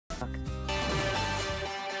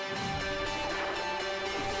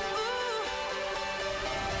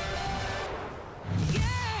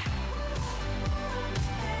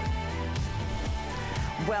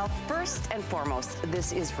Well, first and foremost,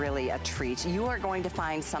 this is really a treat. You are going to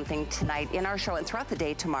find something tonight in our show and throughout the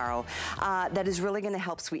day tomorrow that is really going to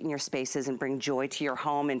help sweeten your spaces and bring joy to your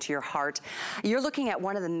home and to your heart. You're looking at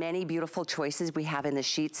one of the many beautiful choices we have in the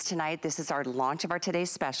sheets tonight. This is our launch of our today's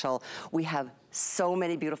special. We have so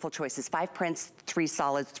many beautiful choices, 5 prints, 3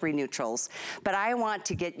 solids, 3 neutrals. But I want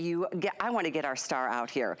to get our star out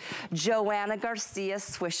here. JoAnna Garcia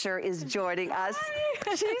Swisher is joining us.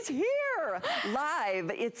 Hi. She's here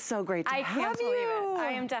live. It's so great to have you. I can't believe it.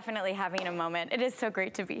 I am definitely having a moment. It is so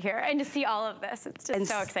great to be here and to see all of this. It's just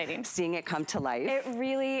so exciting. Seeing it come to life. It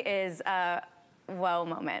really is a whoa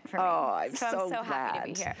moment for me. Oh, I'm so glad. Happy to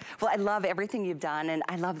be here. Well, I love everything you've done, and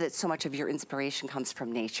I love that so much of your inspiration comes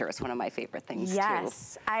from nature. It's one of my favorite things,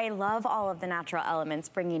 yes, too. I love all of the natural elements,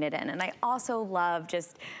 bringing it in, and I also love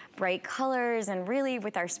just bright colors, and really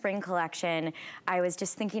with our spring collection, I was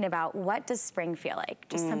just thinking about what does spring feel like?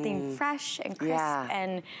 Just something fresh and crisp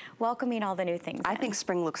and welcoming all the new things I think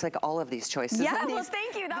spring looks like all of these choices. Yeah, well,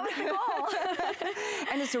 thank you. That was the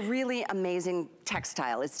goal. And it's a really amazing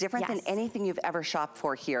textile. It's different than anything you've ever shopped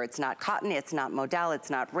for here. It's not cotton, it's not modal, it's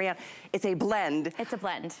not rayon. It's a blend. It's a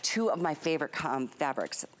blend. 2 of my favorite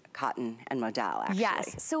fabrics, cotton and modal, actually.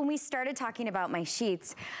 Yes, so when we started talking about my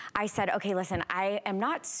sheets, I said, okay, listen, I am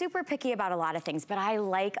not super picky about a lot of things, but I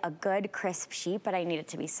like a good crisp sheet, but I need it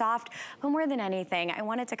to be soft. But more than anything, I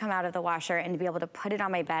want it to come out of the washer and to be able to put it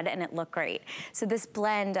on my bed and it look great. So this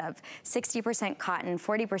blend of 60% cotton,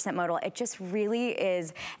 40% modal, it just really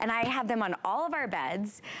is, and I have them on all of our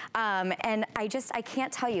beds, and I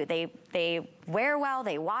can't tell you, they wear well,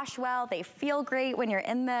 they wash well, they feel great when you're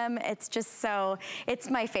in them. It's just so, it's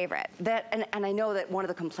my favorite. And I know that one of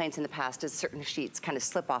the complaints in the past is certain sheets kind of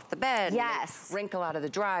slip off the bed. Yes. And wrinkle out of the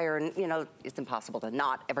dryer, and you know, it's impossible to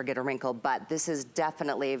not ever get a wrinkle, but this is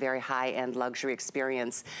definitely a very high-end luxury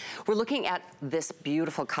experience. We're looking at this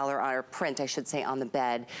beautiful color, or print, I should say, on the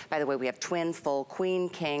bed. By the way, we have twin, full, queen,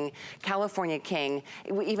 king, California king.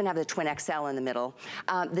 We even have the twin XL in the middle.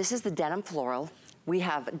 This is the denim floral. We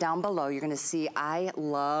have down below, you're gonna see, I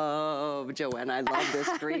love, JoAnna, I love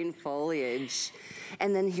this green foliage.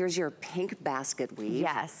 And then here's your pink basket weave.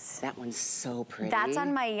 Yes. That one's so pretty. That's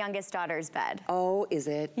on my youngest daughter's bed. Oh, is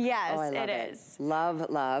it? Yes, oh, I love it is. Love,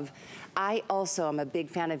 love. I also am a big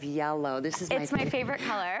fan of yellow. This is my It's my favorite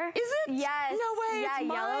color. Is it? Yes. No way, yeah, it's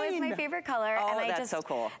mine. yellow is my favorite color. Oh, and that's so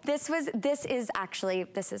cool. This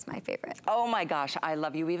is my favorite. Oh my gosh, I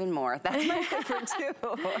love you even more. That's my favorite too.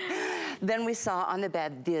 Then we saw on the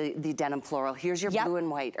bed the denim floral. Here's your blue and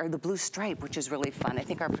white, or the blue stripe, which is really fun. I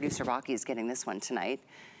think our producer Rocky is getting this one tonight.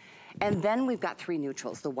 And then we've got 3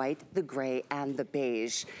 neutrals, the white, the gray, and the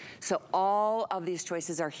beige. So all of these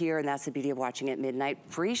choices are here, and that's the beauty of watching at midnight.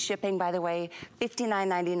 Free shipping, by the way,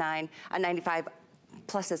 $59.99, $95.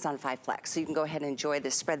 Plus it's on 5 flex. So you can go ahead and enjoy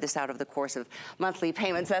this, spread this out over the course of monthly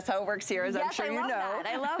payments. That's how it works here, as I'm sure you know. That.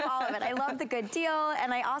 I love all of it. I love the good deal,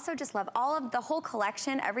 and I also just love all of the whole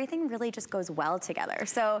collection. Everything really just goes well together.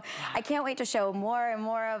 So I can't wait to show more and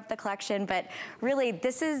more of the collection, but really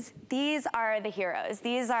these are the heroes.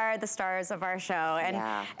 These are the stars of our show, and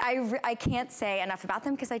I can't say enough about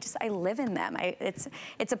them because I live in them.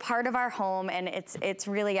 It's a part of our home, and it's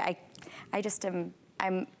really,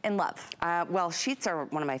 I'm in love. Well, sheets are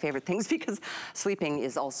one of my favorite things because sleeping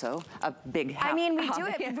is also a big hobby. I mean, we do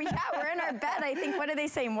it. We're in our bed, I think, what do they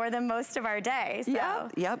say, more than most of our day. So.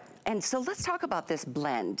 Yep. And so let's talk about this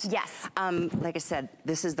blend. Yes. Like I said,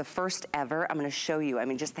 this is the first ever. I'm gonna show you, I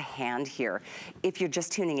mean, just the hand here. If you're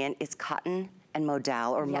just tuning in, it's cotton and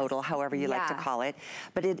modal, or modal, however you like to call it.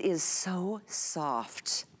 But it is so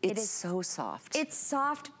soft. It's so soft. It's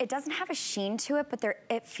soft. It doesn't have a sheen to it, but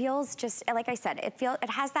it feels just, like I said, it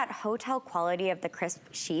has that hotel quality of the crisp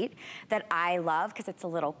sheet that I love because it's a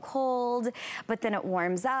little cold, but then it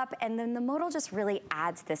warms up, and then the modal just really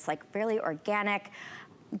adds this like really organic,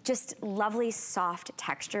 just lovely soft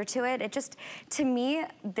texture to it. It just, to me,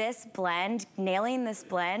 nailing this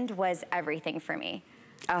blend was everything for me.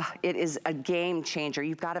 It is a game changer.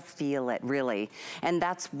 You've got to feel it, really. And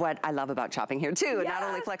that's what I love about shopping here, too. Not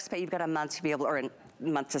only FlexPay, you've got a month to be able, or a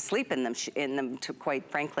month to sleep in them, quite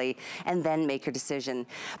frankly, and then make your decision.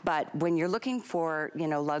 But when you're looking for, you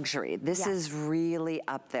know, luxury, this is really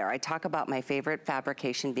up there. I talk about my favorite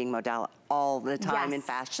fabrication being modal all the time in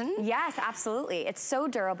fashion. Yes, absolutely. It's so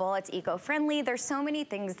durable. It's eco-friendly. There's so many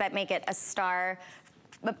things that make it a star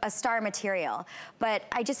a star material. But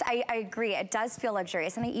I agree, it does feel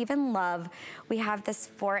luxurious. And I even love, we have this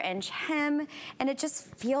 4-inch hem, and it just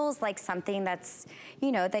feels like something that's,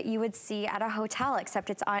 you know, that you would see at a hotel, except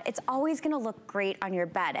it's always gonna look great on your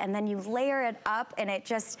bed. And then you layer it up, and it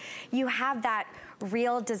just, you have that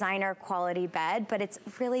real designer quality bed, but it's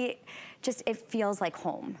really just, it feels like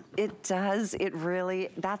home. It does, it really,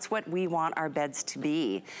 that's what we want our beds to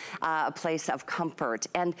be, a place of comfort.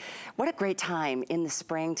 And what a great time in the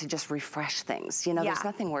spring to just refresh things. You know, there's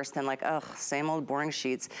nothing worse than like, ugh, same old boring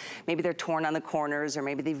sheets. Maybe they're torn on the corners, or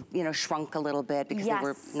maybe they've, you know, shrunk a little bit because they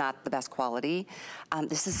were not the best quality.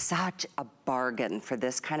 This is such a bargain for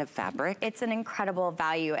this kind of fabric. It's an incredible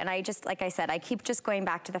value. And I just, like I said, I keep just going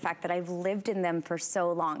back to the fact that I've lived in them for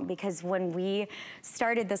so long, because when we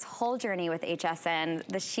started this whole journey with HSN,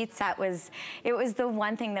 the sheet set was the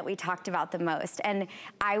one thing that we talked about the most. And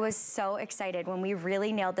I was so excited when we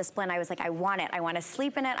really nailed this blend. I was like, I want it. I want to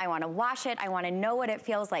sleep in it. I want to wash it. I want to know what it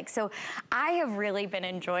feels like. So I have really been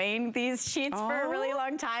enjoying these sheets for a really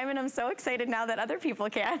long time, and I'm so excited now that other people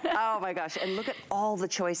can. Oh my gosh, and look at all the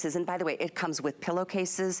choices. And by the way, it comes with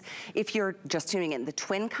pillowcases. If you're just tuning in, the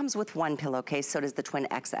twin comes with one pillowcase, so does the twin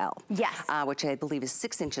XL. Yes. Which I believe is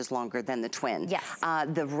 6 inches longer than the twin. Yes.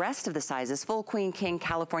 The rest of the sizes, full queen, king,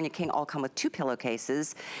 California king, all come with 2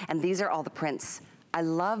 pillowcases. And these are all the prints. I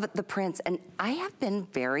love the prints. And I have been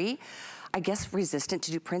very, I guess, resistant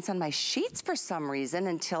to do prints on my sheets for some reason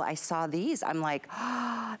until I saw these. I'm like,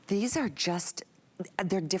 oh, these are just,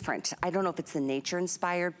 they're different. I don't know if it's the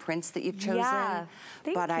nature-inspired prints that you've chosen. Yeah,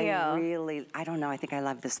 thank you. I don't know, I think I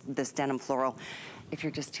love this denim floral. If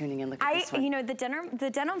you're just tuning in, look at this one. You know, the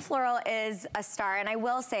denim floral is a star, and I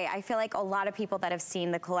will say, I feel like a lot of people that have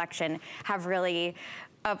seen the collection have really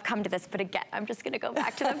come to this, but again, I'm just gonna go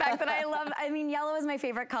back to the fact that I mean, yellow is my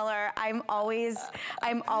favorite color. I'm always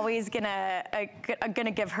gonna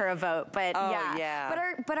give her a vote, but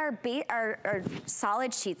But our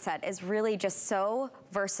solid sheet set is really just so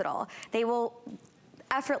versatile. They will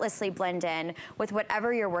effortlessly blend in with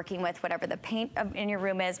whatever you're working with, whatever the paint in your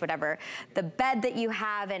room is, whatever the bed that you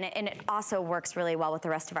have, and it also works really well with the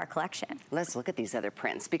rest of our collection. Let's look at these other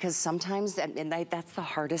prints, because sometimes at midnight, that's the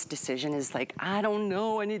hardest decision, is like, I don't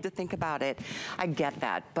know, I need to think about it. I get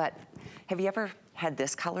that, but have you ever had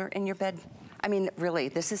this color in your bed? I mean, really,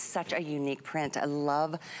 this is such a unique print. I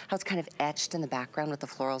love how it's kind of etched in the background with the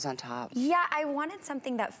florals on top. Yeah, I wanted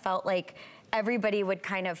something that felt like everybody would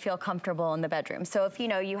kind of feel comfortable in the bedroom. So if, you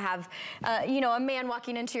know, you have, you know, a man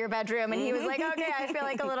walking into your bedroom and he was like, okay, I feel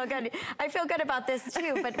like a little good. I feel good about this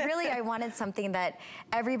too. But really, I wanted something that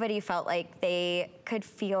everybody felt like they could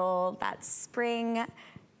feel that spring,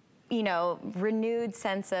 you know, renewed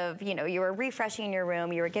sense of, you know, you were refreshing your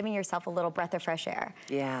room, you were giving yourself a little breath of fresh air.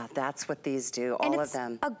 Yeah, that's what these do, all of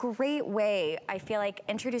them. And it's a great way, I feel like,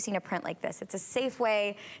 introducing a print like this. It's a safe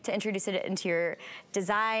way to introduce it into your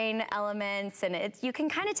design elements, and you can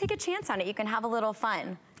kind of take a chance on it. You can have a little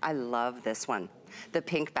fun. I love this one. The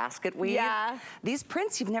pink basket weave. Yeah. These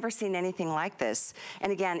prints, you've never seen anything like this.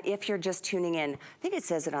 And again, if you're just tuning in, I think it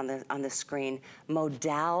says it on the screen,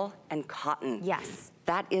 modal and cotton. Yes.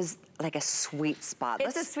 That is like a sweet spot.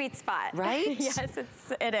 It's a sweet spot. Right? Yes,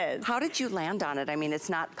 it is. How did you land on it? I mean, it's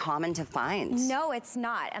not common to find. No, it's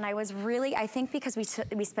not. And I was really, I think because we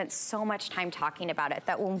spent so much time talking about it,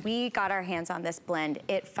 that when we got our hands on this blend,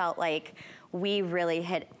 it felt like we really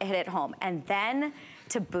hit it home. And then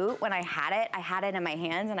to boot, when I had it in my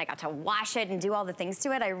hands and I got to wash it and do all the things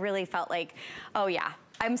to it, I really felt like, oh yeah,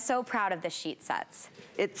 I'm so proud of the sheet sets.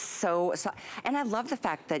 It's so, and I love the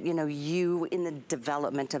fact that, you know, you in the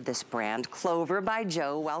development of this brand, Clover by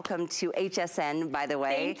Jo, welcome to HSN, by the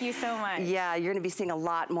way. Thank you so much. Yeah, you're gonna be seeing a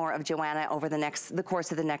lot more of JoAnna over the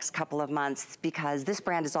course of the next couple of months, because this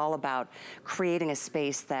brand is all about creating a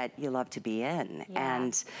space that you love to be in. Yeah.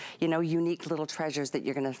 And, you know, unique little treasures that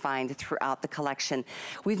you're gonna find throughout the collection.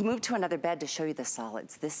 We've moved to another bed to show you the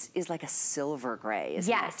solids. This is like a silver gray,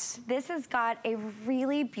 isn't it? Yes, this has got a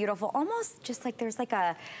really beautiful, almost just like there's like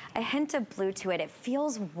a hint of blue to it. It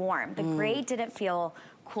feels warm. The gray didn't feel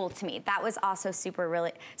cool to me. That was also super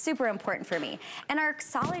important for me. And our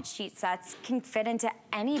solid sheet sets can fit into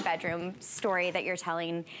any bedroom story that you're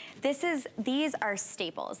telling. These are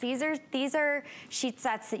staples. These are sheet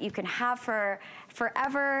sets that you can have for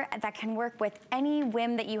forever, that can work with any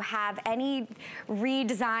whim that you have, any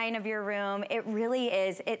redesign of your room. It really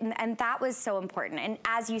is, and that was so important. And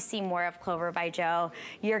as you see more of Clover by Jo,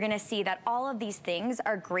 you're gonna see that all of these things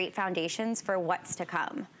are great foundations for what's to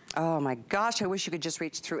come. Oh my gosh, I wish you could just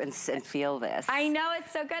reach through and feel this. I know,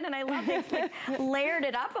 it's so good, and I love it. Like, layered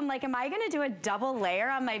it up. I'm like, am I gonna do a double layer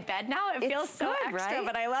on my bed now? It feels so good, extra, right?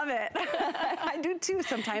 But I love it. I do too.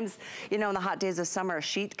 Sometimes, you know, in the hot days of summer, a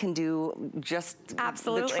sheet can do just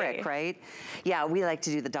the trick, right? Yeah, we like to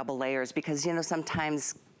do the double layers because, you know,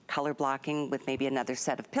 sometimes color blocking with maybe another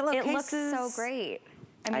set of pillowcases. It looks so great.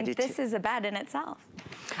 I mean, this is a bed in itself.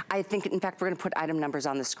 I think, in fact, we're going to put item numbers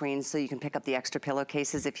on the screen so you can pick up the extra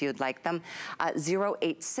pillowcases if you'd like them.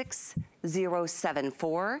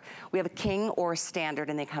 086074. We have a king or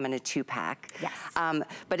standard, and they come in a 2-pack. Yes.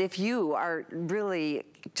 But if you are really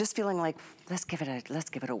just feeling like, let's give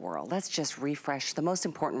it a whirl. Let's just refresh the most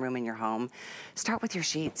important room in your home. Start with your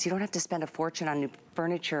sheets. You don't have to spend a fortune on new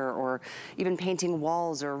furniture or even painting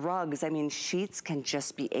walls or rugs. I mean, sheets can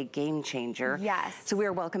just be a game changer. Yes. So we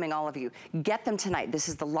are welcoming all of you. Get them tonight. This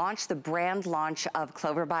is the launch, the brand launch of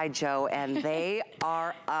Clover by Jo, and they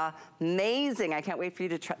are amazing. I can't wait for you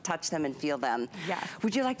to touch them and feel them. Yes.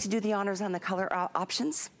 Would you like to do the honors on the color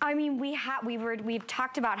options? I mean, we've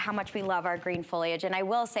talked about how much we love our green foliage, and I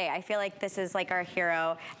will say, I feel like this is like our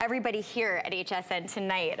hero. Everybody here at HSN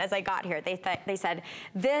tonight, as I got here, they said,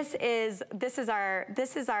 this is our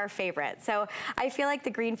favorite. So I feel like the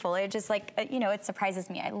green foliage is like, you know, it surprises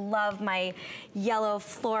me. I love my yellow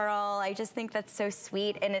floral. I just think that's so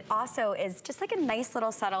sweet, and it also is just like a nice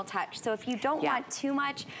little subtle touch. So if you don't want too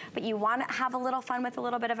much, but you want to have a little fun with a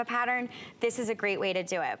little bit of a pattern, this is a great way to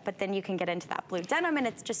do it. But then you can get into that blue denim, and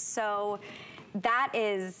it's just so, that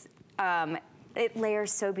is, it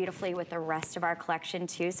layers so beautifully with the rest of our collection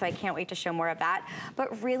too, so I can't wait to show more of that.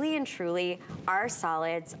 But really and truly, our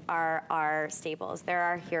solids are our staples. They're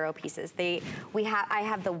our hero pieces. I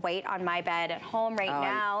have the white on my bed at home right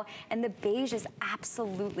now, and the beige is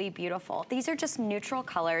absolutely beautiful. These are just neutral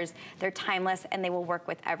colors. They're timeless, and they will work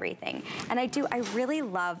with everything. And I really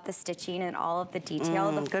love the stitching and all of the detail.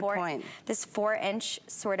 Good point. This 4-inch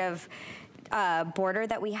sort of border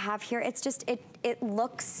that we have here, it's just, it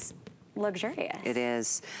looks luxurious. It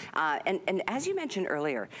is. And as you mentioned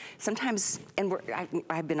earlier, sometimes, and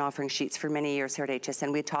I've been offering sheets for many years here at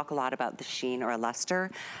HSN, we talk a lot about the sheen or a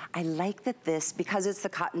luster. I like that this, because it's the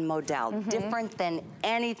cotton modal, different than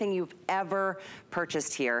anything you've ever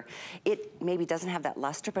purchased here. It maybe doesn't have that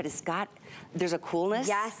luster, but there's a coolness.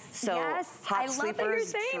 Yes, so yes. hot I love that you're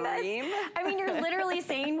saying this. I mean, you're literally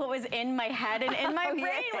saying what was in my head and in my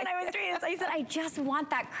brain when I was doing this. I said, I just want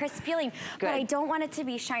that crisp feeling, but I don't want it to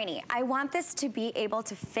be shiny. I want this to be able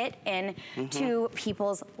to fit in to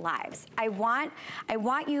people's lives. I want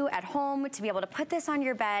you at home to be able to put this on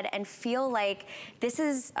your bed and feel like this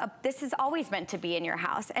is always meant to be in your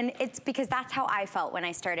house. And it's because that's how I felt when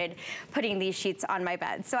I started putting these sheets on my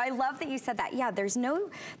bed. So I love that you said that. Yeah, there's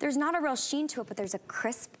not a real sheen to it, but there's a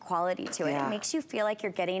crisp quality to it. It makes you feel like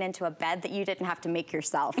you're getting into a bed that you didn't have to make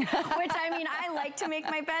yourself. Which, I mean, I like to make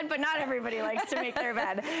my bed, but not everybody likes to make their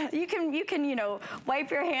bed. You can, you know, wipe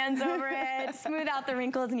your hands over it, smooth out the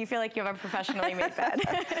wrinkles, and you feel like you have a professionally made bed.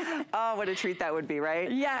 Oh, what a treat that would be,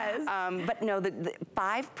 right? Yes. But no, the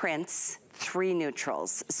 5 prints, 3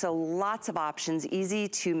 neutrals. So lots of options, easy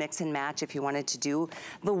to mix and match if you wanted to do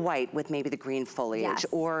the white with maybe the green foliage,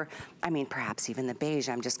 or, I mean, perhaps even the beige.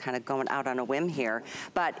 I'm just kind of going out on a whim here.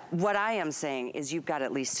 But what I am saying is you've got to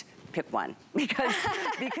at least pick one,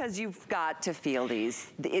 because you've got to feel these.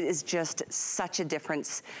 It is just such a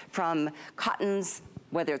difference from cottons,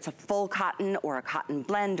 whether it's a full cotton or a cotton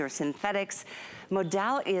blend or synthetics.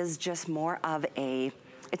 Modal is just more of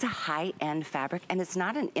it's a high-end fabric, and it's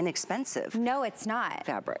not an inexpensive No, it's not.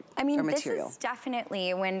 fabric. I mean, or material. This is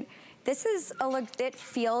definitely, this is it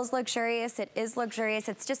feels luxurious, it is luxurious,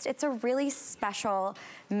 it's a really special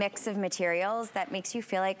mix of materials that makes you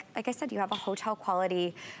feel like I said, you have a hotel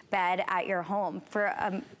quality bed at your home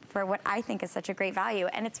for what I think is such a great value.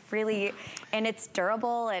 And it's really, and it's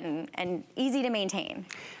durable and easy to maintain.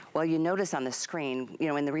 Well, you notice on the screen, you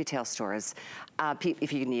know, in the retail stores,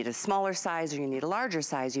 if you need a smaller size or you need a larger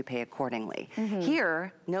size, you pay accordingly.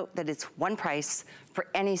 Here, note that it's one price for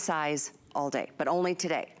any size all day, but only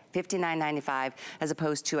today. $59.95, as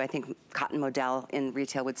opposed to, I think, cotton modal in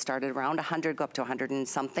retail would start at around 100, go up to 100 and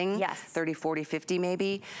something. Yes. 30, 40, 50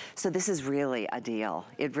 maybe. So this is really a deal.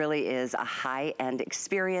 It really is a high-end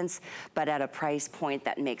experience, but at a price point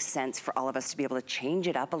that makes sense for all of us to be able to change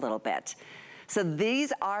it up a little bit. So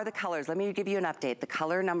these are the colors. Let me give you an update. The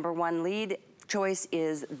color #1 lead choice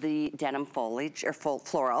is the denim foliage, or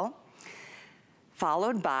floral.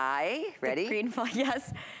 Followed by, ready? The green foliage,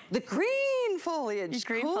 yes. The green foliage,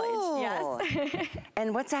 Green foliage, yes.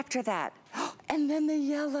 And what's after that? And then the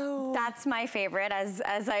yellow. That's my favorite, as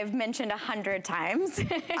I've mentioned 100 times.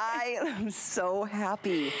 I am so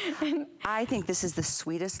happy. I think this is the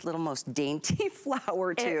sweetest, little, most dainty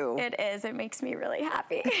flower, too. It is. It makes me really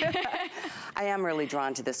happy. I am really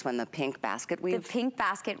drawn to this one, the pink basket weave. The pink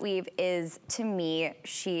basket weave is, to me,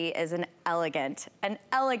 she is an elegant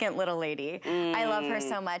little lady. I love her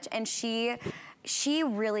so much. And she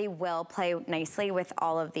really will play nicely with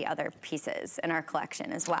all of the other pieces in our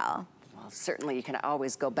collection as well. Certainly, you can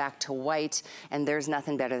always go back to white, and there's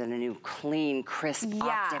nothing better than a new clean, crisp,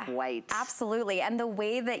 optic white. Absolutely, and the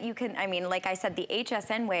way that you can, I mean, like I said, the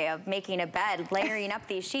HSN way of making a bed, layering up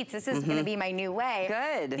these sheets, this is gonna be my new way.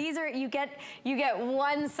 Good. These are, you get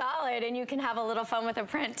one solid, and you can have a little fun with a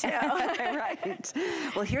print, too. Right.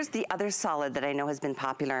 Well, here's the other solid that I know has been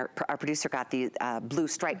popular. Our producer got the blue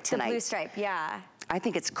stripe tonight. The blue stripe, yeah. I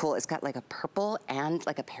think it's cool. It's got like a purple and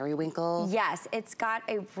like a periwinkle. Yes, it's got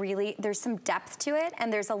a really, there's some depth to it,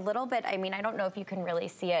 and there's a little bit, I mean, I don't know if you can really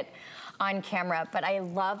see it on camera, but I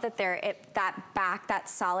love that that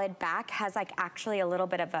solid back has like actually a little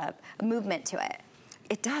bit of a movement to it.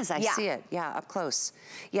 It does, I see it, yeah, up close.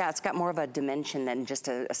 Yeah, it's got more of a dimension than just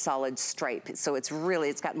a solid stripe. So it's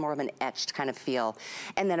got more of an etched kind of feel.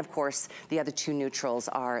 And then of course, the other two neutrals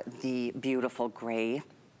are the beautiful gray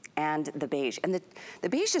and the beige. And the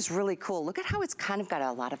beige is really cool. Look at how it's kind of got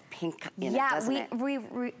a lot of pink in it, doesn't it?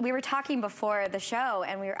 We were talking before the show,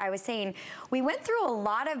 and I was saying, we went through a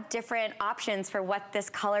lot of different options for what this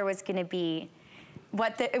color was gonna be,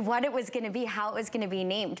 what it was gonna be, how it was gonna be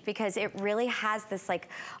named, because it really has this like,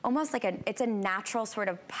 almost like it's a natural sort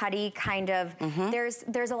of putty kind of,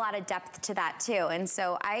 there's a lot of depth to that too. And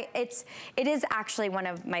so it is actually one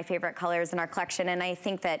of my favorite colors in our collection, and I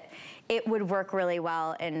think that it would work really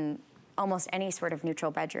well in almost any sort of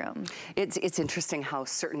neutral bedroom. It's interesting how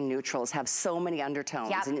certain neutrals have so many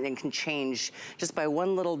undertones and can change just by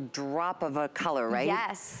one little drop of a color, right?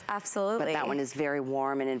 Yes, absolutely. But that one is very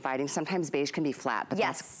warm and inviting. Sometimes beige can be flat, but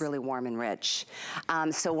that's really warm and rich.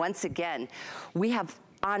 So once again, we have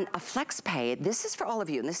on a flex pay, this is for all of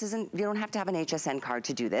you, and this isn't, you don't have to have an HSN card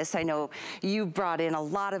to do this. I know you brought in a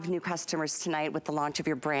lot of new customers tonight with the launch of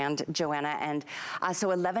your brand, JoAnna, and so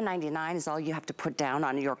 $11.99 is all you have to put down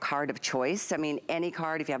on your card of choice. I mean, any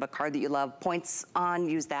card, if you have a card that you love, points on,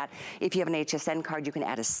 use that. If you have an HSN card, you can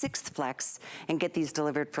add a 6th flex and get these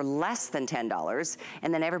delivered for less than $10,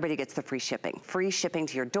 and then everybody gets the free shipping. Free shipping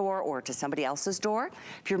to your door or to somebody else's door.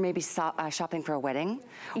 If you're maybe shopping for a wedding.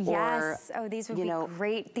 Yes, oh, these would be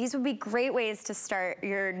great. These would be great ways to start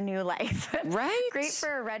your new life. Right. Great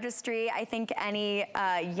for a registry. I think any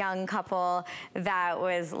young couple that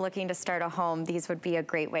was looking to start a home, these would be a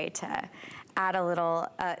great way to add a little,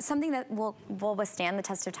 something that will withstand the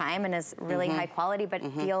test of time and is really high quality, but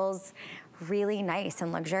feels really nice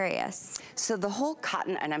and luxurious. So the whole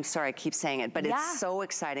cotton, and I'm sorry I keep saying it, but it's so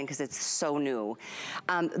exciting because it's so new.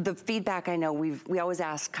 The feedback I know, we always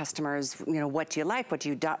ask customers, you know, what do you like, what do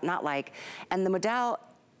you not like? And the modal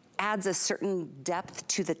adds a certain depth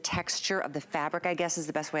to the texture of the fabric, I guess is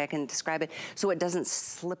the best way I can describe it, so it doesn't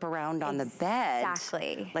slip around on the bed.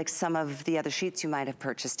 Exactly. Like some of the other sheets you might have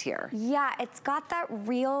purchased here. Yeah, it's got that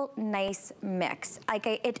real nice mix. Like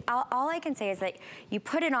all I can say is that you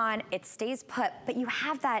put it on, it stays put, but you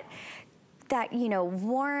have that, you know,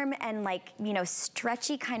 warm and like, you know,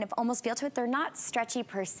 stretchy kind of almost feel to it. They're not stretchy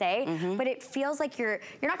per se, but it feels like you're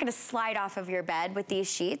not gonna slide off of your bed with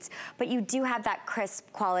these sheets, but you do have that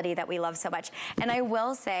crisp quality that we love so much. And I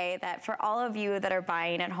will say that for all of you that are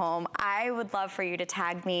buying at home, I would love for you to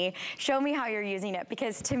tag me, show me how you're using it,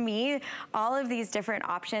 because to me, all of these different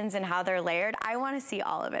options and how they're layered, I wanna see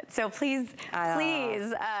all of it. So please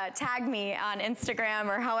tag me on Instagram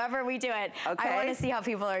or however we do it. I wanna see how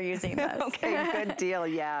people are using this. Okay, good deal,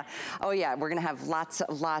 yeah. Oh yeah, we're gonna have lots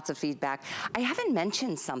of feedback. I haven't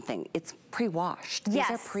mentioned something. It's pre-washed. Yes.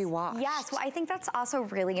 These are pre-washed. Yes, well I think that's also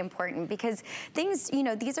really important because things, you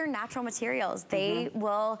know, these are natural materials. They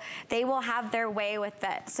will have their way with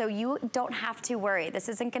it. So you don't have to worry. This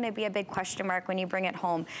isn't gonna be a big question mark when you bring it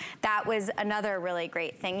home. That was another really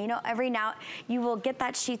great thing. You know, every now you will get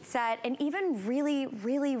that sheet set, and even really,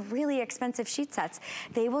 really, really expensive sheet sets,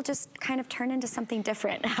 they will just kind of turn into something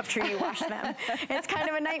different after you wash them. It's kind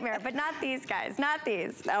of a nightmare, but not these guys, not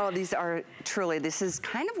these. Oh, these are truly, this is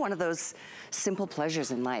kind of one of those simple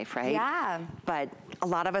pleasures in life, right? Yeah. But a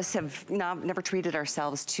lot of us have never treated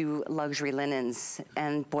ourselves to luxury linens,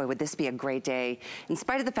 and boy, would this be a great day, in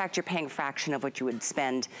spite of the fact you're paying a fraction of what you would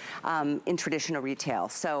spend in traditional retail.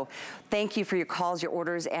 So thank you for your calls, your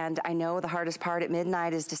orders, and I know the hardest part at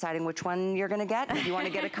midnight is deciding which one you're gonna get. If you wanna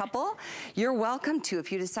get a couple, you're welcome to.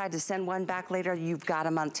 If you decide to send one back later, you've got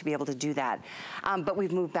a month to be able to do that. But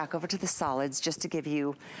we've moved back over to the solids just to give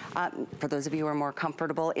you, for those of you who are more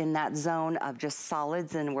comfortable in that zone of just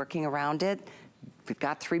solids and working around it, we've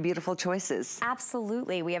got 3 beautiful choices.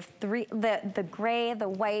 Absolutely. We have 3, the gray, the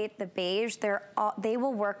white, the beige, they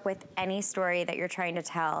will work with any story that you're trying to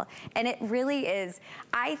tell. And it really is,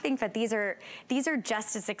 I think that these are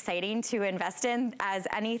just as exciting to invest in as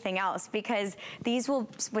anything else, because these will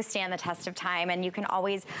withstand the test of time, and you can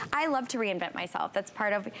always, I love to reinvent myself. That's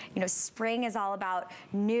part of, spring is all about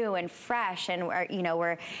new and fresh, and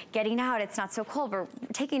we're getting out, it's not so cold, we're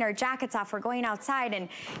taking our jackets off, we're going outside, and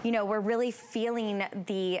we're really feeling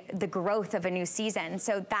the growth of a new season.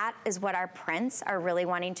 So that is what our prints are really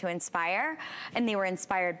wanting to inspire, and they were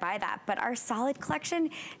inspired by that. But our solid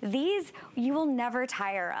collection, these you will never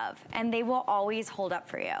tire of, and they will always hold up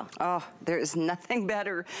for you. Oh, there is nothing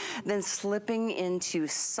better than slipping into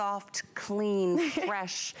soft, clean,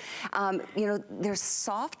 fresh. They're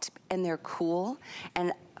soft and they're cool,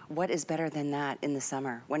 and what is better than that in the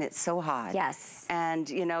summer when it's so hot? Yes. And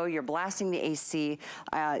you're blasting the AC.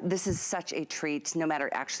 This is such a treat, no matter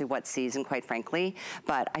actually what season, quite frankly.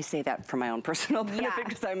 But I say that for my own personal benefit,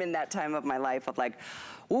 because I'm in that time of my life of like,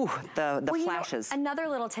 ooh, the flashes. Another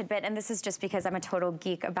little tidbit, and this is just because I'm a total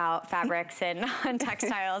geek about fabrics and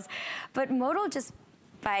textiles, but Modal just,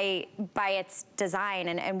 by its design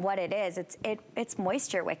and what it is, it's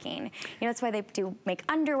moisture wicking. It's why they do make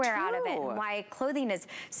underwear out of it, and why clothing is.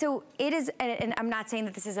 So it is, and I'm not saying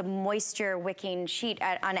that this is a moisture wicking sheet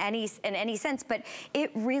in any sense, but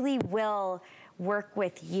it really will work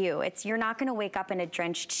with you. You're not gonna wake up in a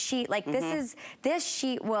drenched sheet. Like this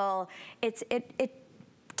sheet will, it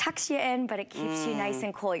tucks you in, but it keeps you nice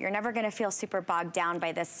and cool. You're never gonna feel super bogged down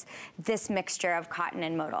by this mixture of cotton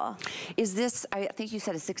and modal. Is this, I think you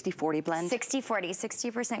said a 60-40 blend? 60-40,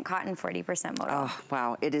 60% cotton, 40% modal. Oh,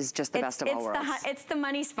 wow, it is just the best of all worlds. It's the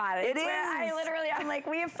money spot. It is. I'm like,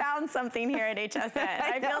 we have found something here at HSN.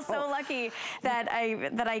 I feel so lucky that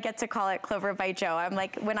I get to call it Clover by Jo. I'm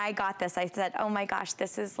like, when I got this, I said, oh my gosh,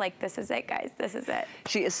 this is it, guys, this is it.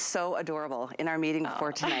 She is so adorable. In our meeting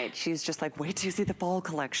before tonight, she's just like, wait till you see the fall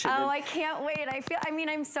collection. Oh, I can't wait.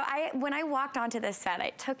 When I walked onto this set,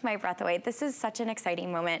 it took my breath away. This is such an exciting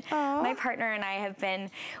moment. Aww. My partner and I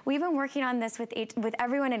we've been working on this with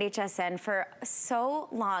everyone at HSN for so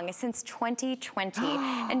long, since 2020.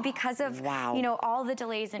 And because of, all the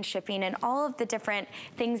delays in shipping and all of the different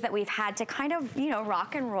things that we've had to kind of,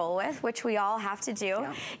 rock and roll with, which we all have to do,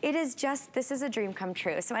 this is a dream come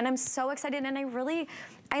true. So, and I'm so excited, and I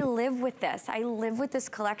live with this. I live with this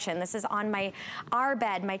collection. This is on our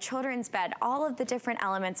bed, my children's bed. All of the different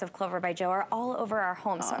elements of Clover by Jo are all over our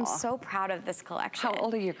home. Aww. So I'm so proud of this collection. How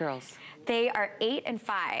old are your girls? They are 8 and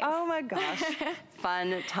 5. Oh my gosh.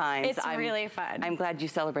 Fun times. It's really fun. I'm glad you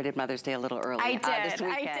celebrated Mother's Day a little early this weekend.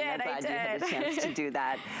 I'm glad you had a chance to do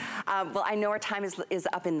that. Well, I know our time is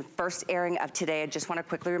up in the first airing of today. I just want to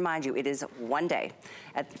quickly remind you, it is one day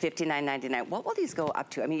at $59.99. What will these go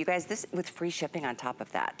up to? I mean, you guys, this with free shipping on top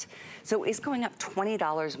of that. So it's going up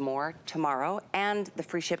 $20 more tomorrow, and the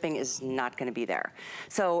free shipping is not going to be there.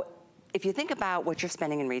 So if you think about what you're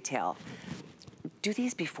spending in retail, do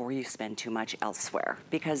these before you spend too much elsewhere,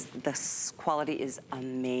 because the quality is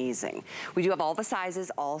amazing. We do have all the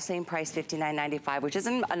sizes, all same price, $59.95, which is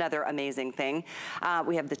another amazing thing.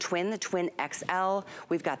 We have the twin XL.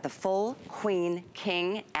 We've got the full, queen,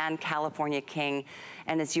 king, and California king,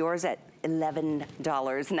 and it's yours at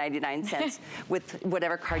 $11.99 with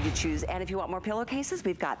whatever card you choose. And if you want more pillowcases,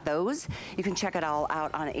 we've got those. You can check it all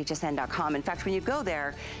out on hsn.com. In fact, when you go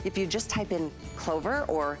there, if you just type in Clover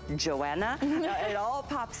or JoAnna, it all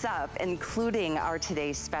pops up, including our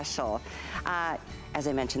today's special. As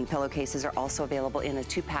I mentioned, the pillowcases are also available in a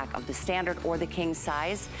 2-pack of the standard or the king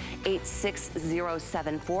size,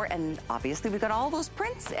 86074. And obviously we've got all those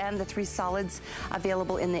prints and the 3 solids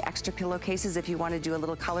available in the extra pillowcases. If you want to do a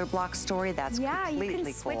little color block story, that's completely you can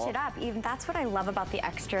cool. Switch it up. Even that's what I love about the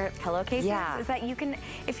extra pillowcases, is that you can,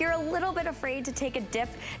 if you're a little bit afraid to take a dip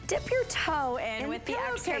your toe in with the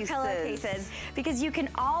extra pillowcases, because you can,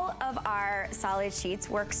 all of our solid sheets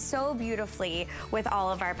work so beautifully with all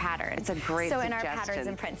of our patterns. It's a great suggestion. In our patterns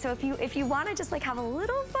and prints. So if you want to just like have a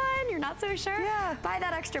little fun, you're not so sure, buy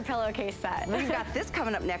that extra pillowcase set. We've got this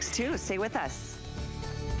coming up next too. Stay with us.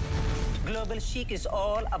 Global Chic is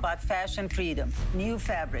all about fashion freedom, new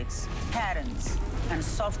fabrics, patterns, and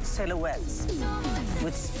soft silhouettes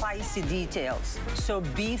with spicy details. So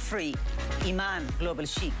be free. Iman Global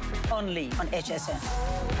Chic, only on HSN.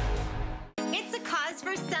 It's a cause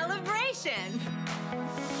for celebration.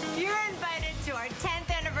 You're invited to our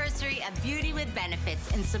 10th anniversary of Beauty with Benefits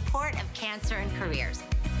in support of cancer and careers.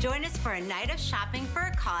 Join us for a night of shopping for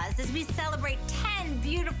a cause as we celebrate 10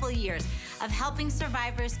 beautiful years of helping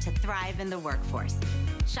survivors to thrive in the workforce.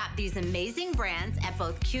 Shop these amazing brands at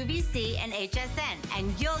both QVC and HSN,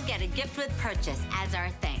 and you'll get a gift with purchase as our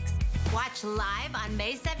thanks. Watch live on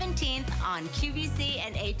May 17th on QVC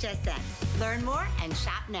and HSN. Learn more and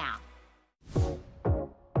shop now.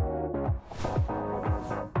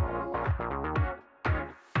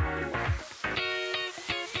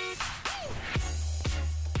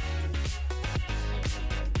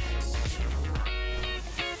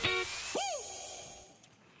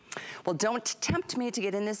 Well, don't tempt me to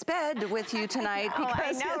get in this bed with you tonight.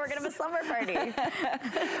 I know, we're gonna have a slumber party.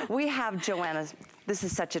 We have JoAnna. This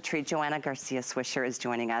is such a treat. JoAnna Garcia Swisher is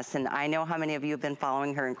joining us, and I know how many of you have been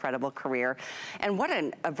following her incredible career. And what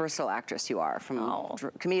a versatile actress you are, from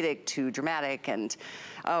comedic to dramatic, and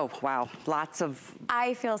oh, wow, lots of...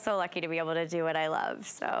 I feel so lucky to be able to do what I love,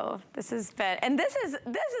 so this is fit. And this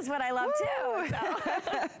is what I love too.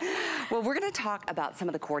 So. Well, we're gonna talk about some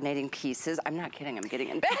of the coordinating pieces. I'm not kidding, I'm getting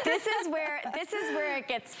in bed. This is where it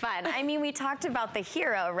gets fun. I mean, we talked about the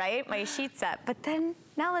hero, right? My sheet set, but then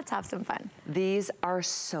now let's have some fun. These are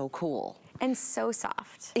so cool. And so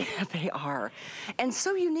soft. Yeah, they are. And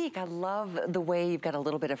so unique. I love the way you've got a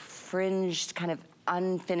little bit of fringed, kind of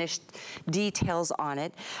unfinished details on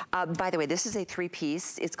it. By the way, this is a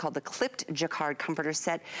 3-piece. It's called the Clipped Jacquard Comforter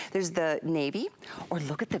Set. There's the navy, or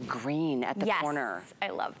look at the green at the corner. Yes, I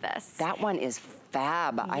love this. That one is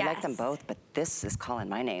fab. Yes. I like them both, but this is calling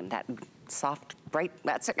my name. That soft, bright,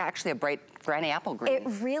 that's actually a bright Granny Apple green. It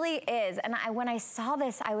really is. And when I saw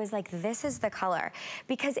this, I was like, this is the color.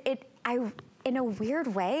 Because in a weird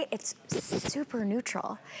way, it's super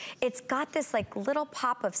neutral. It's got this like little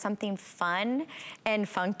pop of something fun and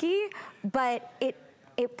funky, but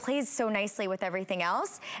it plays so nicely with everything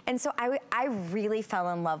else. And so I really fell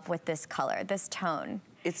in love with this color, this tone.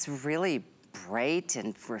 It's really bright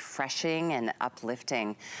and refreshing and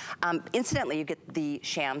uplifting. Incidentally, you get the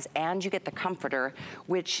shams and you get the comforter,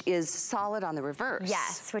 which is solid on the reverse.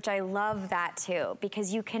 Yes, which I love that too,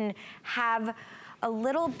 because you can have a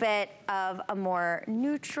little bit of a more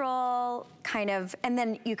neutral kind of, and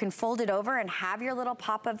then you can fold it over and have your little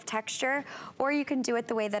pop of texture, or you can do it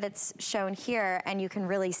the way that it's shown here, and you can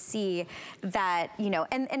really see that, you know,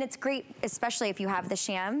 and it's great, especially if you have the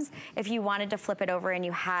shams, if you wanted to flip it over and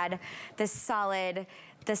you had the solid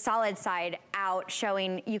side out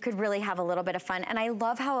showing, you could really have a little bit of fun. And I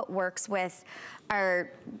love how it works with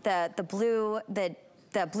the blue,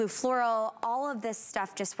 the blue floral, all of this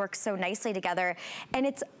stuff just works so nicely together. And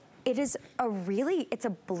it's a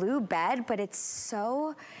blue bed, but it's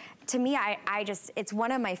so, to me, it's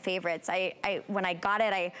one of my favorites. When I got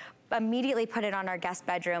it, I immediately put it on our guest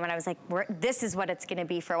bedroom, and I was like, this is what it's gonna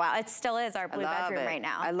be for a while. It still is our blue bedroom right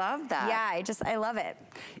now. I love that. Yeah, I love it.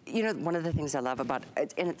 You know, one of the things I love about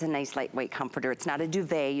it, and it's a nice lightweight comforter. It's not a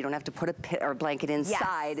duvet. You don't have to put a blanket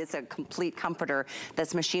inside. Yes. It's a complete comforter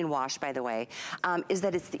that's machine washed, by the way. Is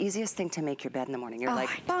that it's the easiest thing to make your bed in the morning. You're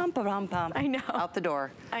like, bum, bum, bum. I know. Out the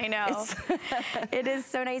door. I know. It is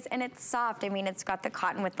so nice, and it's soft. I mean, it's got the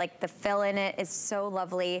cotton with like the fill in it. It's so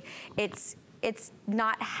lovely. It's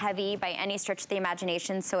not heavy by any stretch of the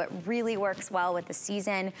imagination, so it really works well with the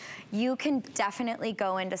season. You can definitely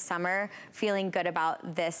go into summer feeling good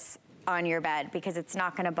about this on your bed, because it's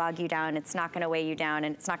not gonna bog you down, it's not gonna weigh you down,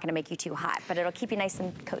 and it's not gonna make you too hot, but it'll keep you nice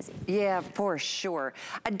and cozy. Yeah, for sure.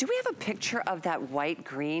 Do we have a picture of that white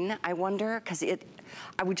green, I wonder? Because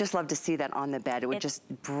I would just love to see that on the bed. It would just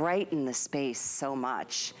brighten the space so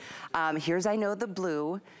much. Here's, I know, the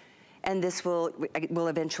blue. And this will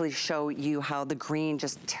eventually show you how the green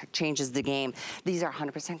just changes the game. These are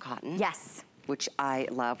 100% cotton. Yes. Which I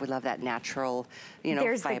love. We love that natural, you know,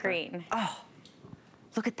 There's fiber. The green. Oh,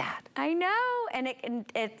 look at that. I know, and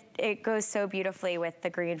it goes so beautifully with the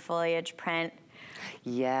green foliage print.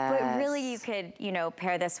 Yes. But really, you could, you know,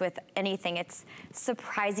 pair this with anything. It's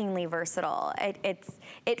surprisingly versatile.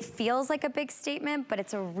 It feels like a big statement, but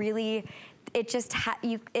it's a really,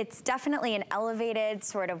 it's definitely an elevated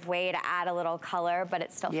sort of way to add a little color, but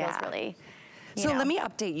it still feels really So let me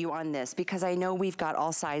update you on this because I know we've got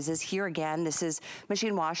all sizes. Here again, this is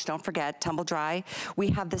machine wash, don't forget, tumble dry. We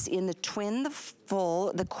have this in the twin, the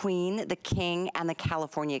full, the queen, the king, and the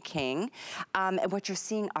California king. And what you're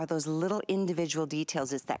seeing are those little individual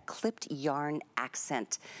details. It's that clipped yarn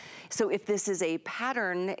accent. So if this is a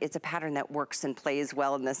pattern, it's a pattern that works and plays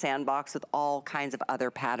well in the sandbox with all kinds of other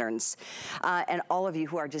patterns. And all of you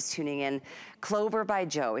who are just tuning in, Clover by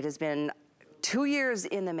Jo, it has been 2 years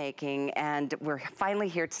in the making, and we're finally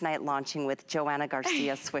here tonight launching with JoAnna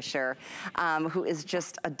Garcia Swisher, who is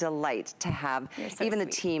just a delight to have. So even sweet. The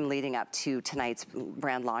team leading up to tonight's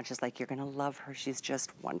brand launch is like, you're gonna love her. She's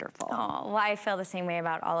just wonderful. Oh, well, I feel the same way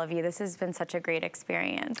about all of you. This has been such a great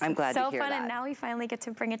experience. I'm glad to hear that. So fun, and now we finally get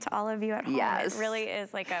to bring it to all of you at home. Yes. It really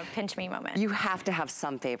is like a pinch me moment. You have to have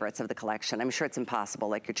some favorites of the collection. I'm sure it's impossible,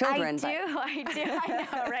 like your children. I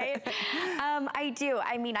know, right? I do.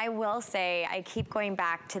 I mean, I will say, I keep going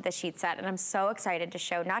back to the sheet set, and I'm so excited to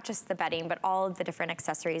show not just the bedding, but all of the different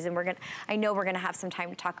accessories. And I know we're gonna have some time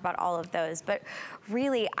to talk about all of those, but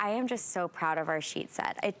really, I am just so proud of our sheet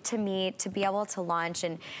set. To me, to be able to launch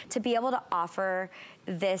and to be able to offer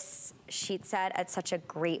this sheet set at such a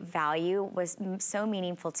great value was so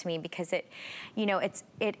meaningful to me because it's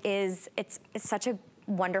such a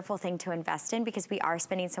wonderful thing to invest in because we are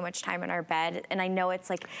spending so much time in our bed. And I know it's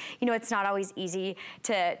like, it's not always easy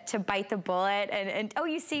to bite the bullet and oh,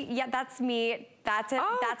 you see, yeah, that's me. That's it.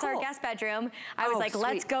 Oh, that's cool. Our guest bedroom. I was like, sweet.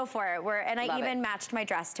 Let's go for it. And I even matched my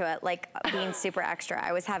dress to it, like being super extra.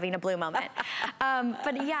 I was having a blue moment.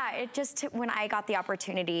 But yeah, it just, when I got the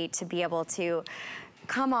opportunity to be able to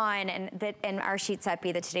come on and our sheet set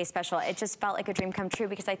be the Today Special, it just felt like a dream come true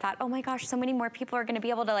because I thought, oh my gosh, so many more people are gonna be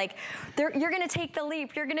able to you're gonna take the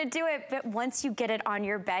leap, you're gonna do it, but once you get it on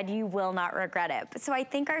your bed, you will not regret it. So I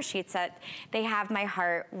think our sheet set, they have my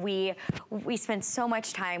heart. We spend so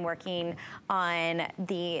much time working on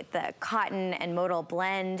the cotton and modal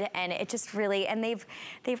blend, and it just really, and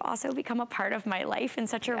they've also become a part of my life in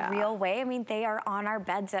such a real way. I mean, they are on our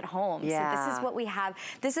beds at home. Yeah. So this is what we have.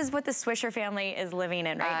 This is what the Swisher family is living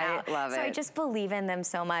in right now. Love it. So I just believe in them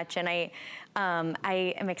so much, and I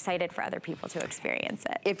am excited for other people to experience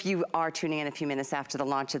it. If you are tuning in a few minutes after the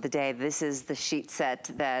launch of the day, this is the sheet set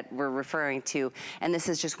that we're referring to, and this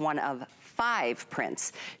is just one of 5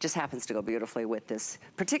 prints. Just happens to go beautifully with this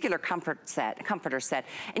particular comforter set.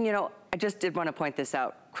 And I just did want to point this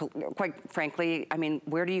out. Quite frankly, I mean,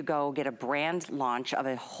 where do you go get a brand launch of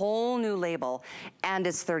a whole new label and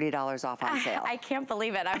it's $30 off on sale? I can't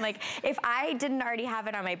believe it. I'm like, if I didn't already have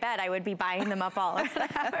it on my bed, I would be buying them up all. I'm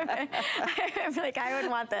like, I would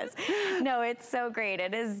want this. No, it's so great.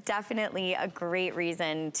 It is definitely a great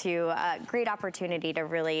reason to, great opportunity to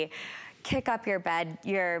really kick up your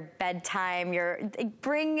bedtime,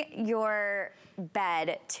 bring your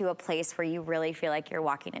bed to a place where you really feel like you're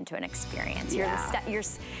walking into an experience. Yeah.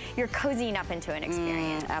 You're cozying up into an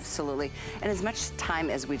experience. Absolutely. And as much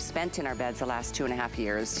time as we've spent in our beds the last 2.5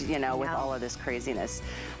 years, with all of this craziness,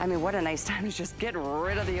 I mean, what a nice time to just get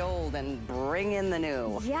rid of the old and bring in the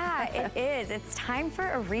new. Yeah, it is. It's time for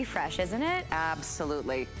a refresh, isn't it?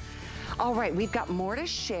 Absolutely. All right, we've got more to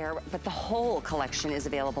share, but the whole collection is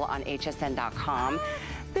available on hsn.com.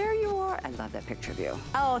 There you are. I love that picture of you.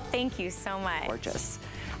 Oh, thank you so much. Gorgeous.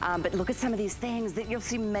 But look at some of these things. That you'll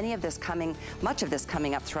see much of this coming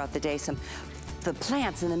up throughout the day. The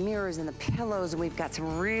plants and the mirrors and the pillows, and we've got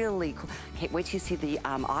some really cool. Hey, wait till you see the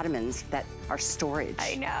ottomans that are storage.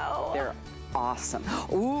 I know. They're awesome.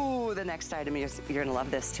 Ooh, the next item, you're gonna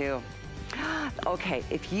love this too. Okay,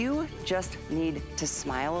 if you just need to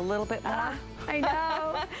smile a little bit more. I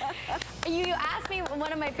know. You asked me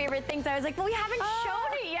one of my favorite things. I was like, well, we haven't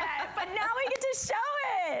shown it yet, but now we get to show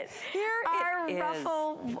it.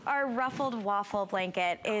 Our ruffled waffle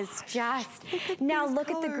blanket is just, now look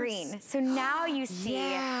at the green. So now you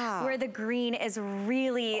see where the green is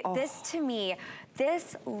really, this to me,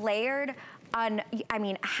 this layered I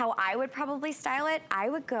mean, how I would probably style it, I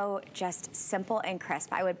would go just simple and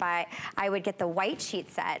crisp. I would get the white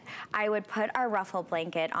sheet set, I would put our ruffle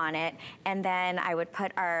blanket on it, and then I would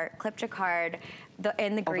put our clip jacquard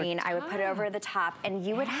in the green, I would put it over the top, and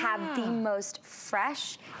you would have the most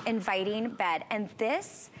fresh, inviting bed. And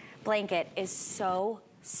this blanket is so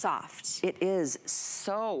soft. It is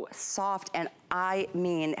so soft, and I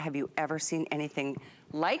mean, have you ever seen anything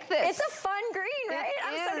like this? It's a fun green, right?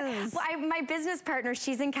 My business partner,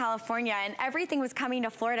 she's in California, and everything was coming to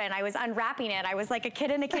Florida, and I was unwrapping it. I was like a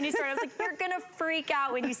kid in a candy store. I was like, you're gonna freak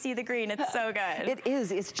out when you see the green. It's so good. It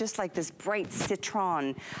is. It's just like this bright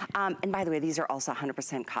citron. And by the way, these are also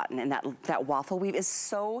 100% cotton, and that waffle weave is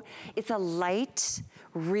so, it's a light,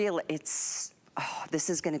 real, it's Oh, this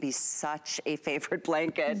is gonna be such a favorite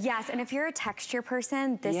blanket. Yes, and if you're a texture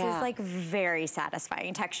person, this is like very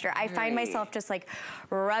satisfying texture. I find myself just like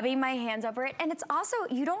rubbing my hands over it. And it's also,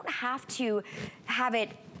 you don't have to have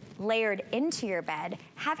it layered into your bed.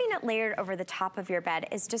 Having it layered over the top of your bed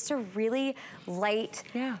is just a really light,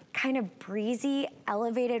 kind of breezy,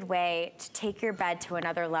 elevated way to take your bed to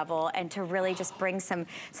another level and to really just bring some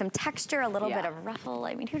texture, a little bit of ruffle.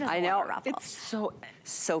 I mean, who doesn't want a ruffle? It's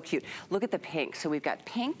so cute. Look at the pink. So we've got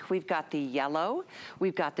pink, we've got the yellow,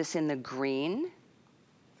 we've got this in the green.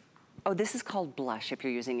 Oh, this is called blush if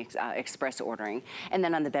you're using express ordering. And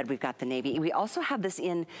then on the bed, we've got the navy. We also have this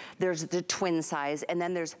in, there's the twin size, and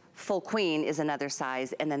then there's full queen is another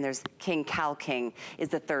size, and then there's king, cal king is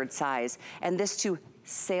the third size. And this too,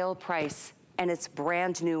 sale price, and it's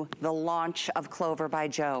brand new, the launch of Clover by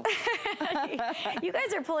Jo. You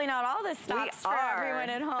guys are pulling out all the stops for everyone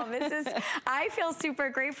at home. This is, I feel super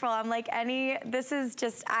grateful. I'm like, this is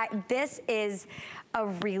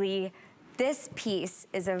this piece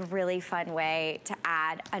is a really fun way to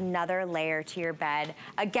add another layer to your bed.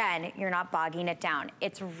 Again, you're not bogging it down.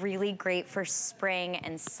 It's really great for spring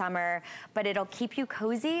and summer, but it'll keep you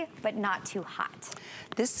cozy, but not too hot.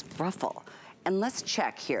 This ruffle, and let's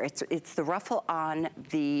check here. It's the ruffle on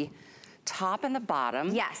the top and the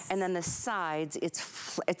bottom. Yes. And then the sides,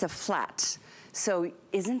 it's a flat. So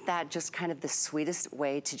isn't that just kind of the sweetest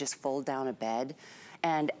way to just fold down a bed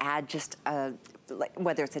and add just a,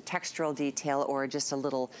 whether it's a textural detail or just a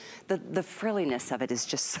little, the frilliness of it is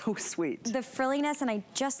just so sweet. The frilliness, and I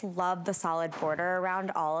just love the solid border around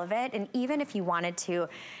all of it. And even if you wanted to,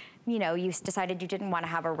 you know, you decided you didn't want to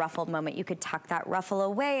have a ruffled moment, you could tuck that ruffle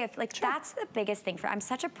away. That's the biggest thing I'm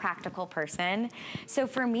such a practical person. So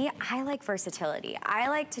for me, I like versatility. I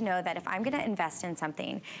like to know that if I'm gonna invest in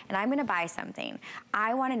something and I'm gonna buy something,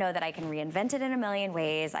 I wanna know that I can reinvent it in a million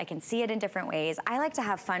ways, I can see it in different ways. I like to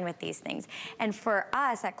have fun with these things. And for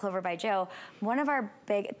us at Clover by Jo, one of our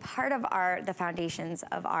part of the foundations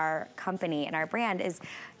of our company and our brand is,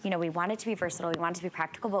 you know, we want it to be versatile, we want it to be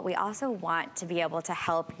practical, but we also want to be able to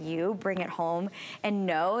help you bring it home and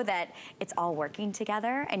know that it's all working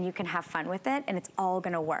together and you can have fun with it and it's all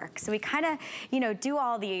gonna work. So we kind of, you know, do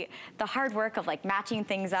all the hard work of like matching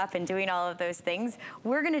things up and doing all of those things.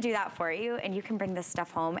 We're gonna do that for you, and you can bring this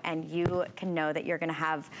stuff home and you can know that you're gonna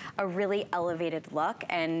have a really elevated look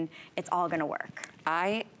and it's all gonna work.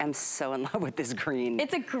 I am so in love with this green.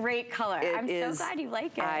 It's a great color. I'm so glad you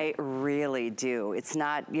like it. I really do. It's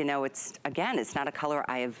not, you know, it's not a color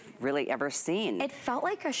I have really ever seen. It felt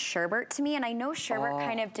like a sherbet to me, and I know sherbet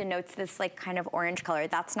kind of denotes this like kind of orange color.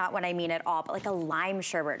 That's not what I mean at all, but like a lime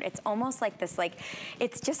sherbet. It's almost like this, like,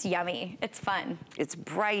 it's just yummy. It's fun. It's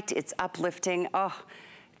bright, it's uplifting. Oh,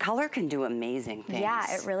 color can do amazing things. Yeah,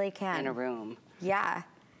 it really can. In a room. Yeah.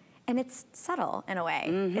 And it's subtle in a way.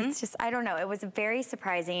 It's just, I don't know, it was a very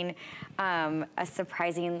surprising, a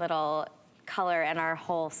surprising little color in our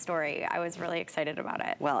whole story. I was really excited about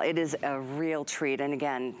it. Well, it is a real treat. And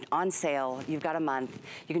again, on sale, you've got a month.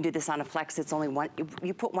 You can do this on a flex. It's only one,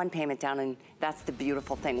 you put one payment down, and that's the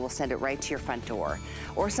beautiful thing. We'll send it right to your front door.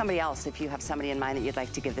 Or somebody else, if you have somebody in mind that you'd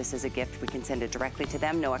like to give this as a gift, we can send it directly to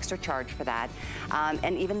them. No extra charge for that.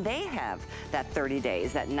 And even they have that 30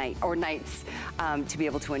 days, that night or nights, to be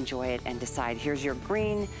able to enjoy it and decide, here's your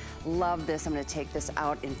green. Love this. I'm gonna take this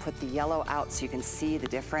out and put the yellow out so you can see the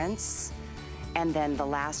difference. And then the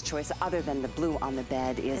last choice, other than the blue on the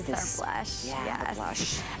bed, is this. Our blush. Yeah, yes. The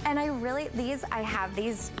blush. And I have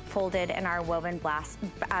these folded in our woven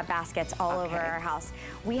baskets all over our house.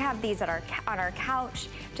 We have these on our couch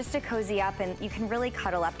just to cozy up, and you can really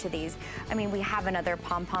cuddle up to these. I mean, we have another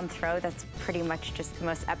pom-pom throw that's pretty much just the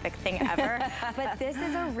most epic thing ever. But this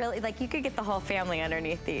is a really, like, you could get the whole family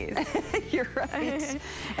underneath these. You're right.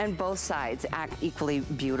 And both sides act equally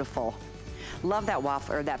beautiful. Love that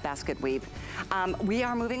waffle, or that basket weave. We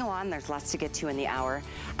are moving along. There's lots to get to in the hour.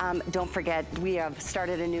 Don't forget, we have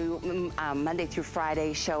started a new Monday through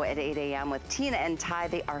Friday show at 8 a.m. with Tina and Ty.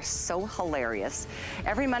 They are so hilarious.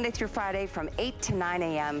 Every Monday through Friday from 8 to 9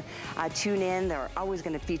 a.m. Tune in. They're always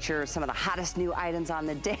going to feature some of the hottest new items on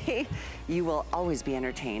the day. You will always be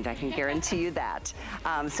entertained. I can guarantee you that.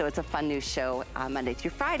 So it's a fun new show Monday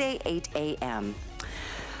through Friday, 8 a.m.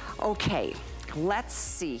 Okay. Let's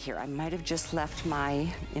see here. I might have just left my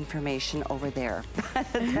information over there.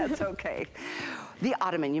 That's okay. The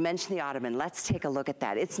ottoman, you mentioned the ottoman. Let's take a look at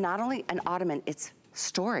that. It's not only an ottoman, it's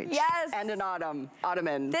storage. Yes. And an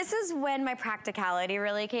ottoman. This is when my practicality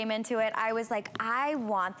really came into it. I was like, I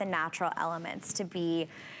want the natural elements to be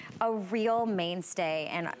a real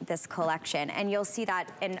mainstay in this collection. And you'll see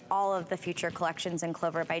that in all of the future collections in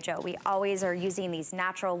Clover by Jo. We always are using these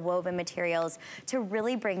natural woven materials to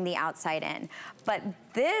really bring the outside in. But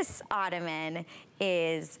this ottoman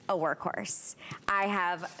is a workhorse.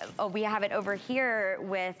 We have it over here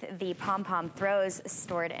with the pom-pom throws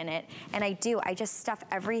stored in it. And I just stuff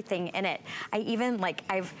everything in it. I even like,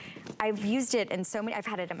 I've used it in so many, I've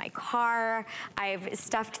had it in my car. I've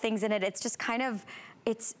stuffed things in it. It's just kind of,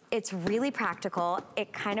 it's really practical.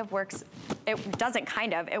 It kind of works,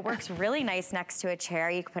 it works really nice next to a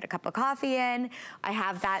chair. You can put a cup of coffee in. I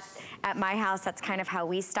have that at my house. That's kind of how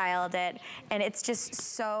we styled it. And it's just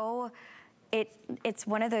so, it's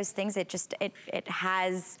one of those things that just, it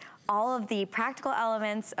has all of the practical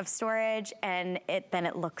elements of storage, and then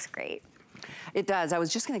it looks great. It does. I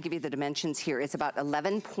was just going to give you the dimensions here. It's about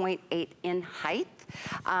 11.8 in height,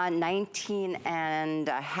 19 and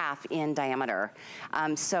a half in diameter.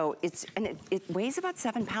 So it weighs about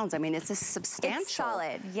 7 pounds. I mean, it's a substantial It's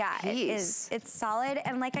solid. Yeah, piece. It is. It's solid.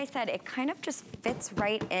 And like I said, it kind of just fits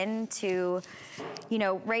right into, you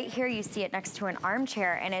know, right here you see it next to an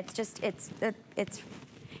armchair, and it's just,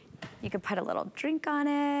 you could put a little drink on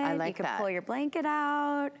it. I like that. You could pull your blanket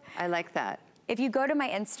out. I like that. If you go to my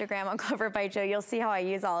Instagram on Clover by Jo, you'll see how I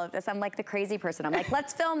use all of this. I'm like the crazy person. I'm like,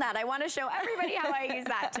 let's film that. I want to show everybody how I use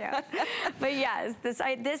that too. But yes,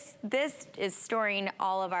 this is storing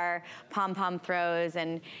all of our pom-pom throws,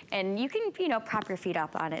 and you can, you know, prop your feet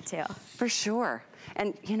up on it too. For sure.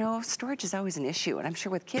 And you know, storage is always an issue. And I'm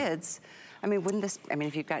sure with kids, I mean,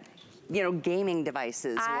 if you've got, you know, gaming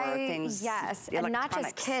devices or things. Yes, and not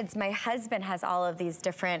just kids. My husband has all of these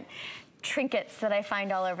different trinkets that I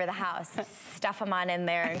find all over the house. Stuff them on in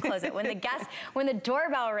there and close it. When the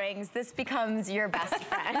doorbell rings, this becomes your best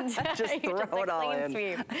friend. Just throw it all in.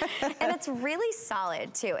 Sweep. And it's really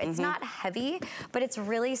solid too. It's not heavy, but it's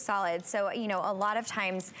really solid. So, you know, a lot of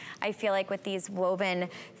times I feel like with these woven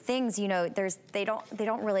things, you know, they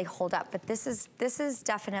don't really hold up, but this is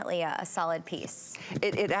definitely a solid piece.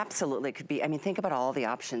 It absolutely could be. I mean, think about all the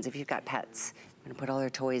options if you've got pets. I'm gonna put all their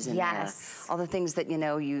toys in there. All the things that, you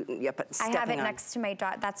know, you put I have it next to my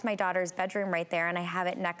daughter. That's my daughter's bedroom right there, and I have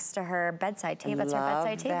it next to her bedside table. That's her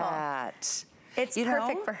bedside table. That. It's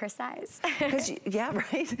perfect for her size. Yeah,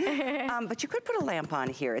 right. But you could put a lamp on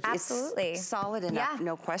here. Absolutely. It's solid enough,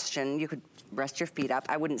 no question. You could rest your feet up.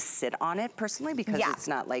 I wouldn't sit on it personally because it's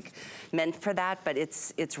not like meant for that, but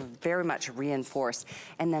it's very much reinforced.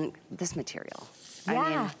 And then this material. I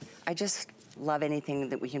mean, I just love anything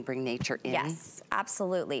that we can bring nature in. Yes,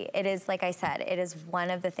 absolutely. It is, like I said, it is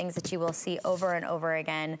one of the things that you will see over and over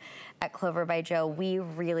again at Clover by Jo.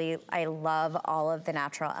 I love all of the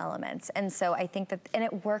natural elements. And so I think that, and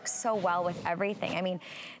it works so well with everything. I mean,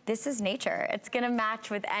 this is nature. It's gonna match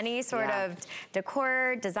with any sort of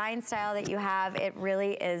decor, design style that you have. It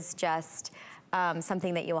really is just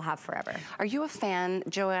something that you will have forever. Are you a fan,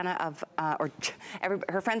 JoAnna, of,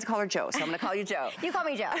 her friends call her Jo, so I'm gonna call you Jo. You call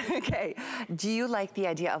me Jo. Okay. Do you like the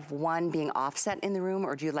idea of one being offset in the room,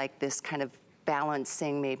 or do you like this kind of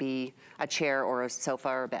balancing maybe a chair or a sofa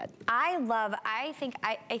or a bed? I think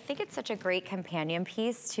it's such a great companion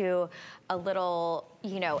piece to a little,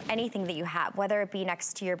 you know, anything that you have, whether it be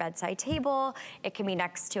next to your bedside table, it can be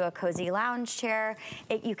next to a cozy lounge chair,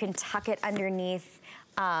 you can tuck it underneath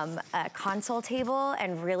a console table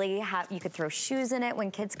and really you could throw shoes in it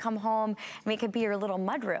when kids come home. I mean, it could be your little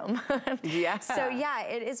mud room. So yeah,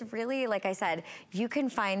 it is really, like I said, you can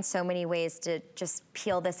find so many ways to just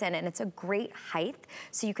peel this in, and it's a great height.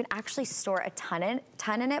 So you can actually store a ton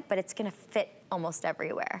in it, but it's gonna fit almost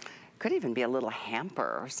everywhere. Could even be a little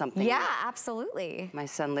hamper or something. Yeah, absolutely. My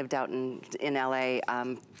son lived out in LA,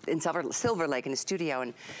 in Silver Lake in a studio,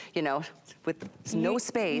 and you know, with no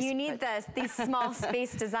space. You need these small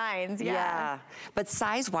space designs, Yeah, but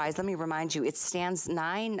size-wise, let me remind you, it stands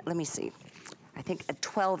I think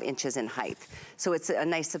 12 inches in height. So it's a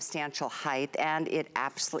nice substantial height, and it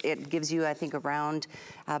gives you, I think, around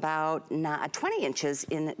about 20 inches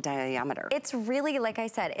in diameter. It's really, like I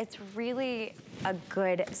said, it's really a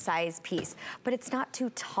good size piece, but it's not too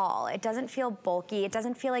tall. It doesn't feel bulky. It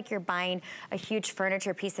doesn't feel like you're buying a huge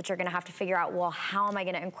furniture piece that you're gonna have to figure out, well, how am I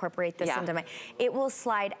gonna incorporate this into my, it will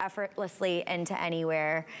slide effortlessly into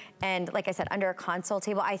anywhere. And like I said, under a console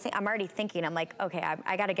table, I'm already thinking, I'm like, okay,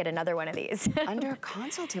 I gotta get another one of these. Under a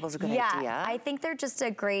console table is a good idea. Yeah, I think they're just a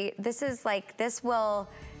great, this will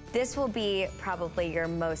This will be probably your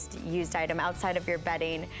most used item outside of your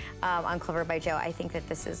bedding on Clover by Jo. I think that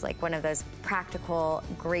this is like one of those practical,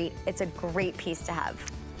 it's a great piece to have.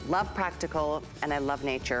 Love practical, and I love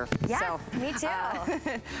nature. Yes, me too.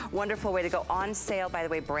 Wonderful way to go. On sale, by the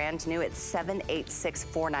way, brand new at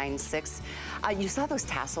 $786,496. You saw those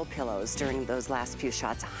tassel pillows during those last few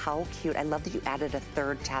shots. How cute. I love that you added a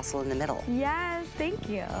third tassel in the middle. Yes, thank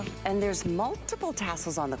you. And there's multiple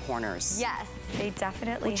tassels on the corners. Yes, they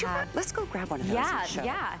definitely have. Let's go grab one of those and show.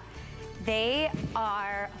 Yeah. They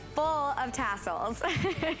are full of tassels.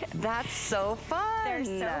 That's so fun. They're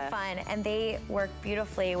so fun, and they work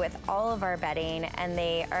beautifully with all of our bedding, and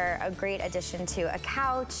they are a great addition to a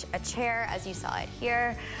couch, a chair, as you saw it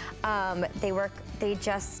here. All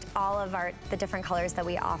of the different colors that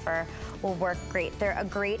we offer will work great. They're a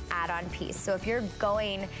great add-on piece. So if you're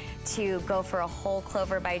going to go for a whole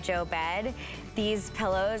Clover by Jo bed, these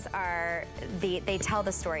pillows they tell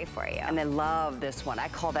the story for you. And I love this one. I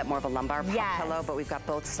call that more of a lumbar pillow, but we've got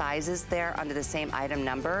both sizes there under the same item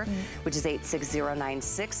number, which is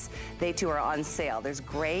 86096. They too are on sale. There's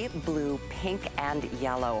gray, blue, pink, and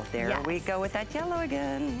yellow. There we go with that yellow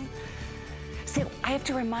again. So I have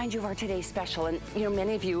to remind you of our today's special, and you know,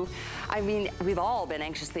 many of you, I mean, we've all been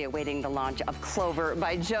anxiously awaiting the launch of Clover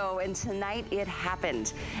by Jo, and tonight it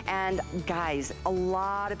happened. And guys, a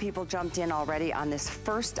lot of people jumped in already on this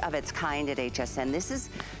first of its kind at HSN. This is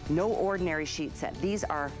no ordinary sheet set. These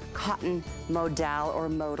are cotton modal or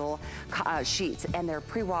modal sheets, and they're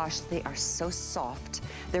pre-washed. They are so soft.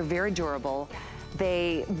 They're very durable.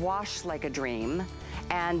 They wash like a dream.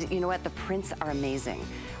 And you know what? The prints are amazing.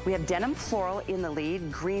 We have denim floral in the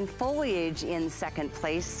lead, green foliage in second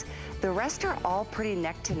place. The rest are all pretty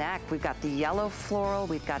neck to neck. We've got the yellow floral,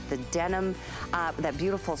 we've got the denim, that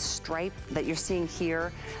beautiful stripe that you're seeing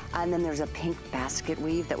here. And then there's a pink basket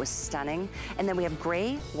weave that was stunning. And then we have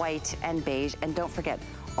gray, white, and beige. And don't forget,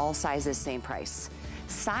 all sizes, same price.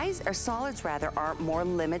 Solids rather are more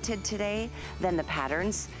limited today than the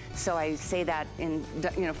patterns. So I say that in,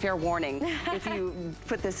 you know, fair warning. If you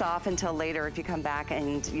put this off until later, if you come back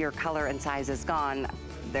and your color and size is gone,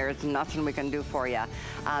 there's nothing we can do for you.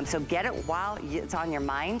 So get it while it's on your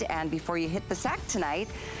mind and before you hit the sack tonight,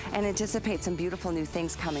 and anticipate some beautiful new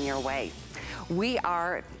things coming your way. We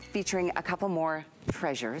are featuring a couple more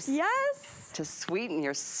treasures. Yes. To sweeten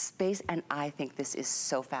your space, and I think this is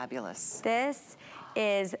so fabulous. This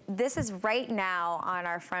is right now on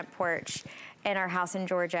our front porch in our house in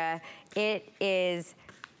Georgia. It is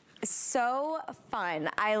so fun.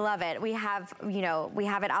 I love it. We have, you know, we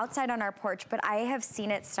have it outside on our porch, but I have seen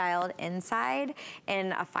it styled inside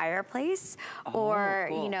in a fireplace, or,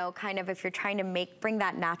 cool. You know, kind of if you're trying to bring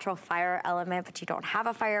that natural fire element, but you don't have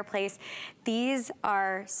a fireplace. These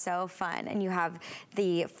are so fun. And you have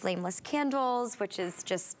the flameless candles, which is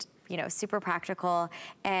just, you know, super practical,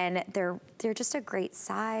 and they're just a great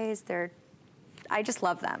size. I just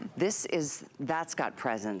love them. That's got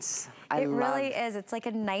presence. It really is. It's like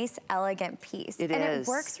a nice, elegant piece. And it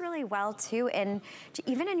works really well too, and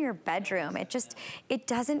even in your bedroom, it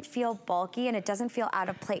doesn't feel bulky and it doesn't feel out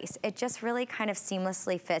of place. It just really kind of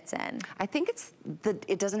seamlessly fits in. I think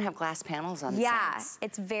it doesn't have glass panels on the sides. Yeah,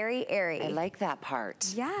 it's very airy. I like that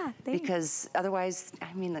part. Yeah, because otherwise,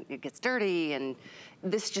 I mean, it gets dirty, and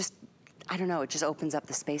this just, I don't know, it just opens up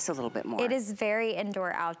the space a little bit more. It is very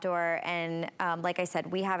indoor, outdoor, and like I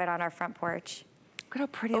said, we have it on our front porch. Look at how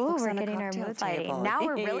pretty it looks on a cocktail table. We're getting our mood lighting. Now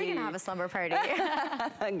we're really gonna have a slumber party.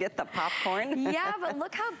 Get the popcorn. Yeah, but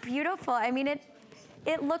look how beautiful. I mean,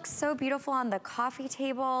 it looks so beautiful on the coffee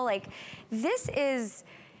table. Like, this is,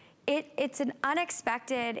 it's an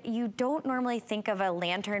unexpected, you don't normally think of a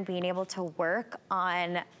lantern being able to work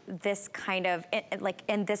on this kind of, like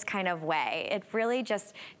in this kind of way. It really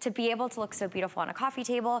just, to be able to look so beautiful on a coffee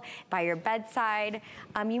table, by your bedside.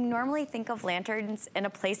 You normally think of lanterns in a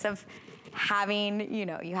place of having, you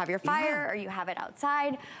know, you have your fire or you have it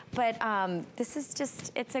outside, but this is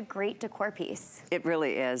just, it's a great decor piece. It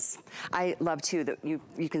really is. I love too that you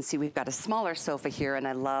can see we've got a smaller sofa here, and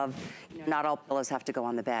I love, you know, not all pillows have to go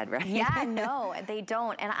on the bed, right? Yeah, no, they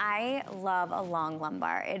don't. And I love a long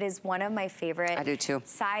lumbar. It is one of my favorite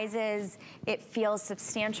sizes. It feels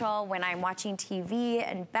substantial when I'm watching TV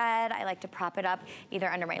in bed. I like to prop it up either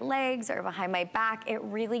under my legs or behind my back. It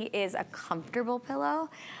really is a comfortable pillow.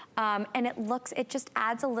 And it just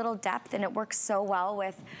adds a little depth, and it works so well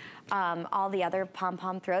with all the other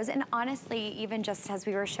pom-pom throws. And honestly, even just as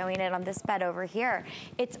we were showing it on this bed over here,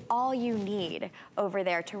 it's all you need over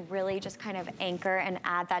there to really just kind of anchor and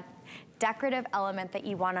add that decorative element that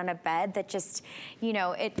you want on a bed that just, you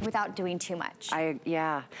know, without doing too much.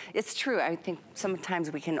 Yeah, it's true. I think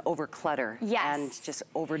sometimes we can over-clutter and just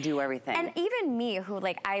overdo everything. And even me, who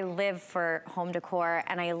like, I live for home decor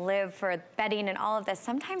and I live for bedding and all of this,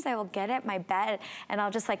 sometimes I will get at my bed and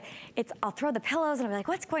I'll just like, I'll throw the pillows and I'll be like,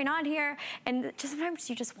 what's going on here? And just sometimes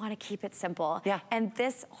you just want to keep it simple. Yeah. And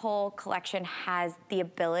this whole collection has the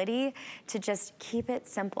ability to just keep it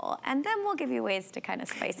simple. And then we'll give you ways to kind of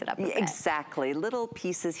spice it up a bit. Exactly, little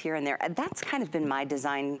pieces here and there. That's kind of been my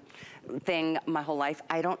design thing my whole life.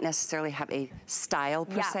 I don't necessarily have a style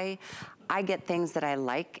per se. I get things that I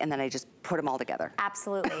like and then I just put them all together.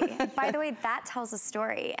 Absolutely. By the way, that tells a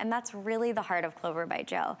story, and that's really the heart of Clover by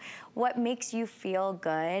Jo. What makes you feel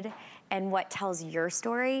good and what tells your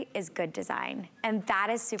story is good design. And that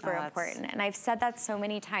is super important. And I've said that so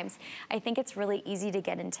many times. I think it's really easy to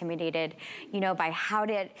get intimidated, you know, by how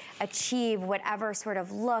to achieve whatever sort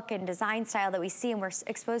of look and design style that we see, and we're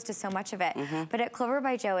exposed to so much of it. But at Clover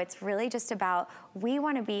by Jo, it's really just about, we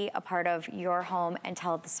want to be a part of your home and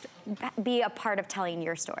be a part of telling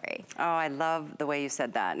your story. Oh, I love the way you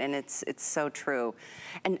said that, and it's so true.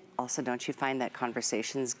 And also, don't you find that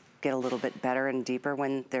conversations get a little bit better and deeper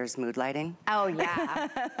when there's mood lighting? Oh, yeah.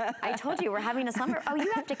 I told you, we're having a slumber. Oh,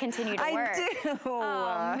 you have to continue to work. I do.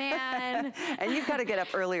 Oh, man. And you've got to get up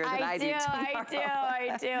earlier than I do tomorrow.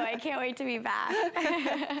 I do. I can't wait to be back.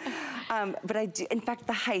 But I do, in fact,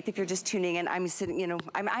 the height, if you're just tuning in, I'm sitting, you know,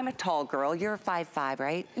 I'm a tall girl. You're 5'5",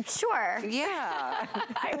 right? Sure. Yeah.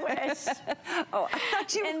 I wish. Oh, I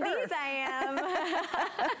thought you were. In these I am.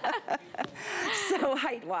 So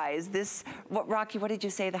height-wise, Rocky, what did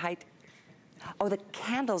you say the height? Oh, the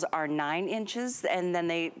candles are 9 inches, and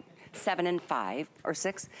then 7 and 5 or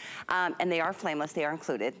 6, and they are flameless. They are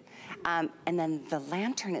included, and then the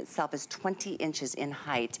lantern itself is 20 inches in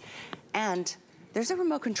height, and there's a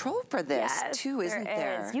remote control for this too, isn't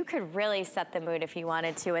there? You could really set the mood if you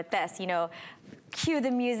wanted to with this. You know, cue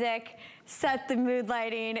the music, set the mood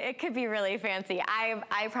lighting. It could be really fancy.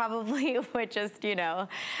 I probably would just, you know,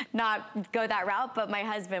 not go that route, but my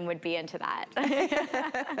husband would be into that.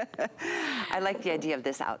 I like the idea of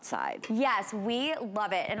this outside. Yes, we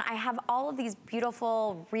love it. And I have all of these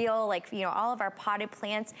beautiful, real, like, you know, all of our potted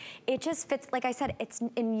plants. It just fits, like I said,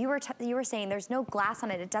 and you were saying there's no glass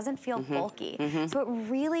on it. It doesn't feel bulky. So it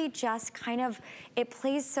really just kind of, it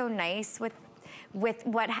plays so nice with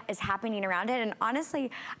what is happening around it. And honestly,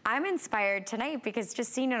 I'm inspired tonight because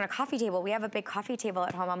just seeing it on a coffee table, we have a big coffee table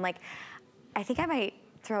at home. I'm like, I think I might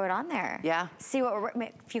throw it on there. Yeah. See what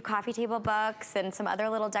a few coffee table books and some other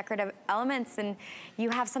little decorative elements, and you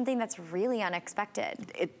have something that's really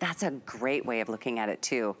unexpected. That's a great way of looking at it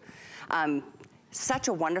too. Such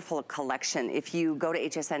a wonderful collection. If you go to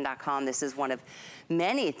hsn.com, this is one of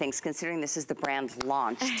many things, considering this is the brand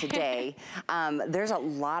launch today. There's a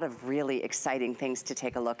lot of really exciting things to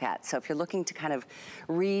take a look at. So if you're looking to kind of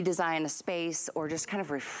redesign a space or just kind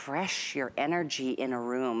of refresh your energy in a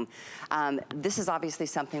room, this is obviously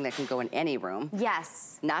something that can go in any room.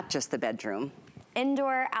 Yes. Not just the bedroom.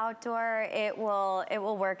 Indoor, outdoor, it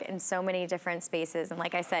will work in so many different spaces. And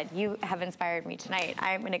like I said, you have inspired me tonight.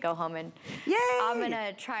 I'm gonna go home and I'm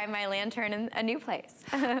gonna try my lantern in a new place.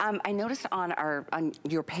 I noticed on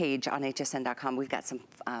your page on hsn.com, we've got some,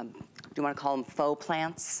 do you wanna call them faux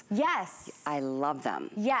plants? Yes. I love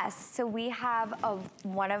them. Yes, so we have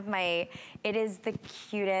it is the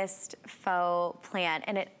cutest faux plant,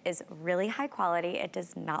 and it is really high quality. It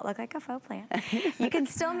does not look like a faux plant. You can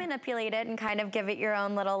still manipulate it and kind of give it your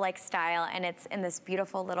own little like style, and it's in this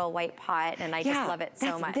beautiful little white pot, and I just love it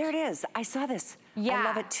so much. There it is. I saw this. Yeah. I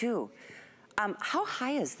love it too. How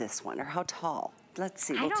high is this one, or how tall? Let's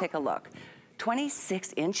see, we'll take a look.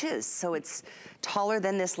 26 inches, so it's taller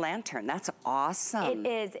than this lantern. That's awesome. It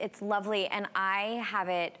is, it's lovely, and I have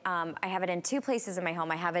it in 2 places in my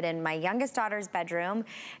home. I have it in my youngest daughter's bedroom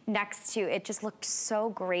next to, it just looked so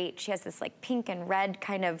great. She has this like pink and red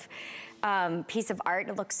kind of piece of art.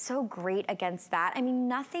 It looks so great against that. I mean,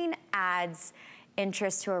 nothing adds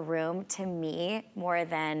interest to a room to me more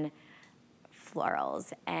than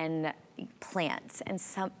florals and plants and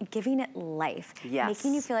giving it life,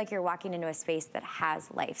 making you feel like you're walking into a space that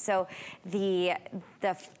has life. So the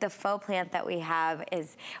faux plant that we have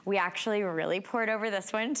is, we actually really poured over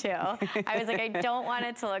this one too. I was like, I don't want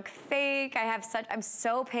it to look fake. I'm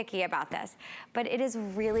so picky about this, but it is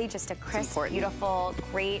really just a crisp, beautiful,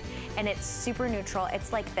 great, and it's super neutral.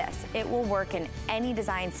 It's like this. It will work in any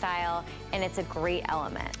design style, and it's a great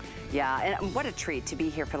element. Yeah, and what a treat to be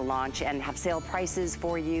here for the launch and have sale prices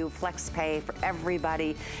for you, flex pay for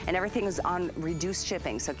everybody, and everything is on reduced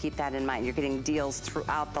shipping, so keep that in mind. You're getting deals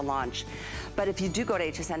throughout the launch. But if you do go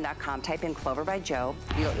to hsn.com, type in Clover by Jo,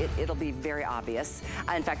 it'll be very obvious.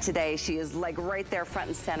 In fact, today she is like right there front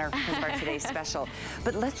and center because of our today's special.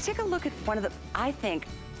 But let's take a look at one of the, I think,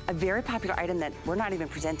 a very popular item that we're not even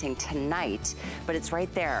presenting tonight, but it's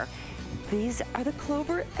right there. These are the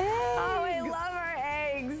Clover eggs. Oh, I love our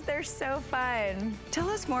eggs. They're so fun. Tell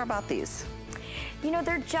us more about these. You know,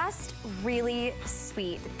 they're just really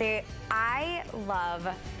sweet. I love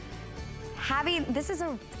having, this is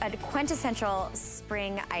a quintessential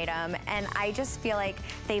spring item, and I just feel like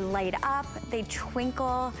they light up, they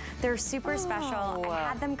twinkle, they're super special. I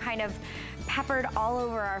had them kind of peppered all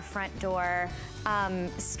over our front door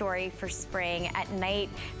story for spring. At night,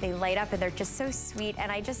 they light up and they're just so sweet,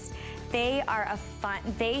 and they are a fun,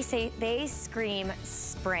 they scream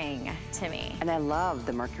spring to me. And I love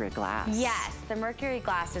the mercury glass. Yes, the mercury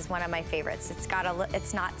glass is one of my favorites.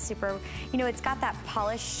 It's not super, you know, it's got that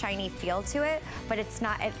polished, shiny feel to it, but it's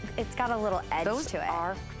got a little edge to it. Those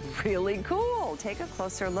are really cool. Take a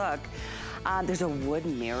closer look. There's a wood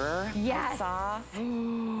mirror. Yes. I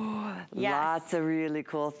saw. Yes. Lots of really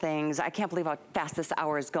cool things. I can't believe how fast this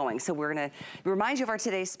hour is going. So we're gonna remind you of our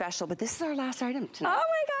today's special, but this is our last item tonight. Oh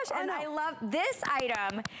my gosh, and I love this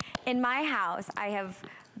item. In my house, I have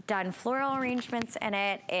done floral arrangements in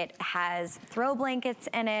it. It has throw blankets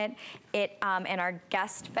in it. In our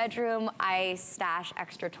guest bedroom, I stash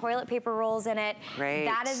extra toilet paper rolls in it. Great.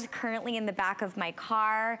 That is currently in the back of my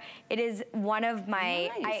car. It is one of my,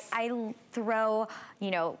 nice. I throw,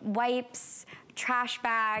 you know, wipes, trash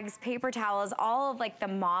bags, paper towels, all of like the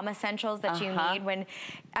mom essentials that you need when,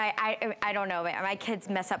 I don't know, my kids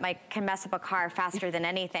can mess up a car faster than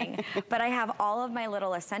anything. But I have all of my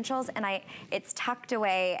little essentials, and it's tucked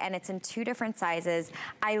away, and it's in 2 different sizes.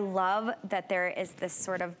 I love that there is this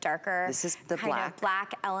sort of darker, this is the kind of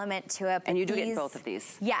black element to it. And you do get both of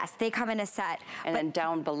these. Yes, they come in a set. And then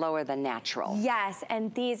down below are the natural. Yes,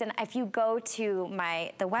 and if you go to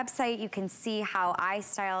the website, you can see how I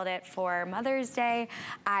styled it for Mother's Day.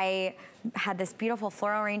 I had this beautiful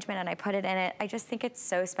floral arrangement and I put it in it. I just think it's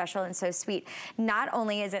so special and so sweet. Not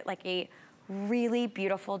only is it like a really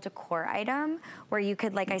beautiful decor item where you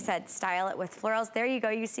could, like I said, style it with florals. There you go,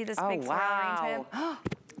 you see this big floral arrangement.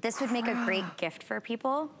 This would make a great gift for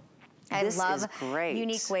people. I love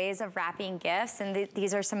unique ways of wrapping gifts, and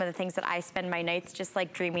these are some of the things that I spend my nights just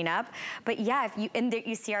like dreaming up. But yeah,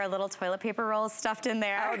 you see our little toilet paper rolls stuffed in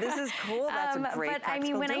there. Oh, this is cool. That's a great But I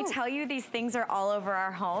mean, when I tell you these things are all over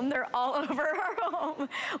our home, they're all over our home.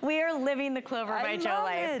 We are living the Clover by Jo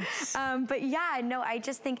life. But yeah, no, I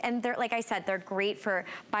just think, and they're, like I said, they're great for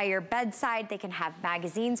by your bedside. They can have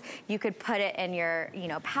magazines. You could put it in your, you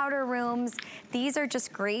know, powder rooms. These are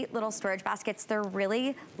just great little storage baskets. They're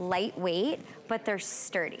really lightweight, but they're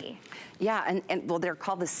sturdy. Yeah, and well, they're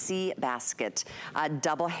called the Sea Basket.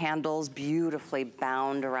 Double handles, beautifully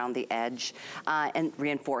bound around the edge, and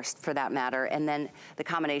reinforced for that matter. And then the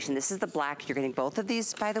combination, this is the black. You're getting both of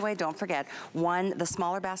these, by the way, don't forget. The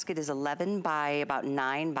smaller basket is 11 by about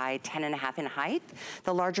 9 by 10.5 in height.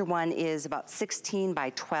 The larger one is about 16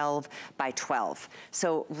 by 12 by 12.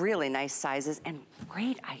 So really nice sizes and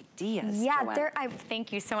great ideas. Yeah,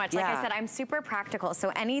 thank you so much. Like I said, I'm super practical.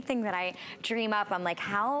 So anything that I dream up, I'm like,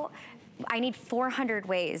 I need 400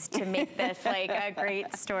 ways to make this like a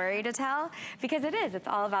great story to tell, because it's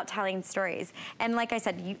all about telling stories. And like I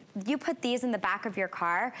said, you put these in the back of your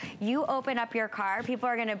car, you open up your car, people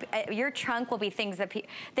are gonna, your trunk will be things that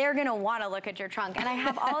they're gonna wanna look at your trunk. And I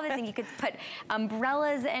have all of this, and you could put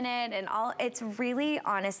umbrellas in it and all. It's really,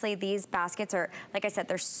 honestly, these baskets are, like I said,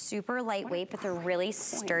 they're super lightweight, but they're really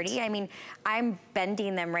sturdy. I mean, I'm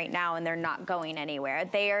bending them right now and they're not going anywhere.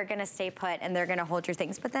 They are gonna stay put and they're gonna hold your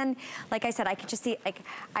things. But then, like I said, I could just see, like,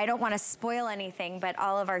 I don't want to spoil anything, but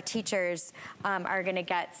all of our teachers are going to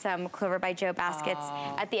get some Clover by Jo baskets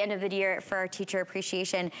at the end of the year for our teacher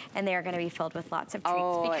appreciation, and they are going to be filled with lots of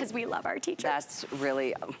treats because we love our teachers. That's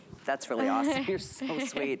really awesome. You're so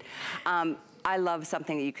sweet. I love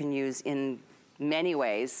something that you can use in many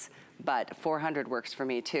ways, but 400 works for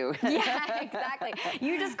me too. Yeah, exactly.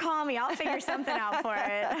 You just call me, I'll figure something out for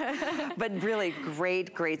it. But really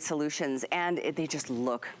great solutions, and they just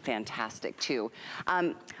look fantastic too.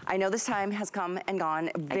 I know this time has come and gone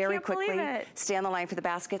very quickly. Believe it. Stay on the line for the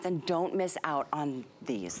baskets and don't miss out on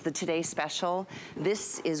these. The Today Special,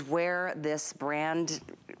 this is where this brand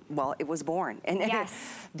well, it was born. And yes.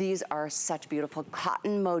 These are such beautiful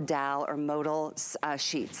cotton modal or modal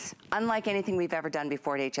sheets. Unlike anything we've ever done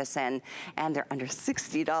before at HSN, and they're under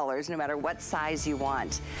 $60 no matter what size you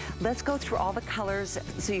want. Let's go through all the colors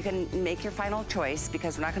so you can make your final choice,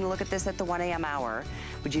 because we're not gonna look at this at the 1 a.m. hour.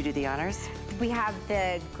 Would you do the honors? We have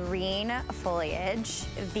the green foliage,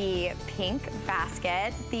 the pink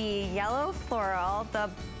basket, the yellow floral,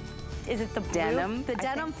 is it the blue? Denim? The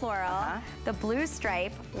denim floral, the blue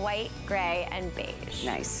stripe, white, gray, and beige.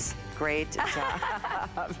 Nice. Great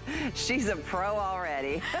job. She's a pro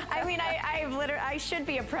already. I mean, I should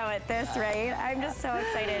be a pro at this, right? I'm just so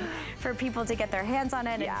excited for people to get their hands on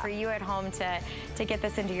it and for you at home to get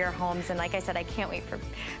this into your homes. And like I said, I can't wait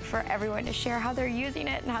for everyone to share how they're using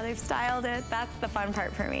it and how they've styled it. That's the fun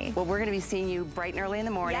part for me. Well, we're going to be seeing you bright and early in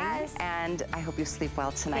the morning. Yes. And I hope you sleep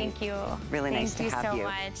well tonight. Thank you. Really nice to have you.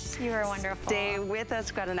 Thank you so much. You are wonderful. Stay with us.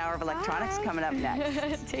 We've got an hour of electronics coming up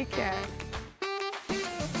next. Take care.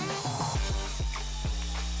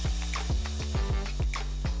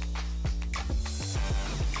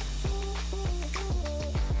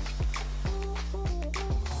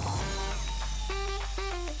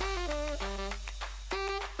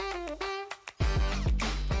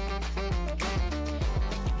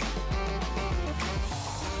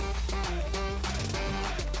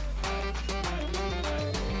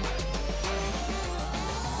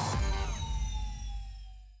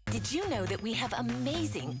 Did you know that we have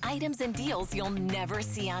amazing items and deals you'll never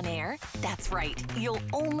see on air? That's right, you'll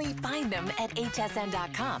only find them at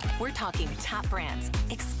hsn.com. We're talking top brands,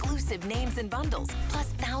 exclusive names and bundles, plus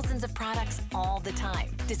thousands of products all the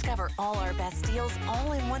time. Discover all our best deals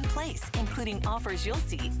all in one place, including offers you'll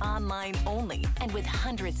see online only. And with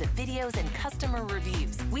hundreds of videos and customer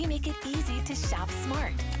reviews, we make it easy to shop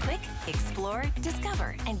smart. Click, explore,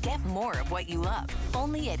 discover, and get more of what you love.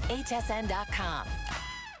 Only at hsn.com.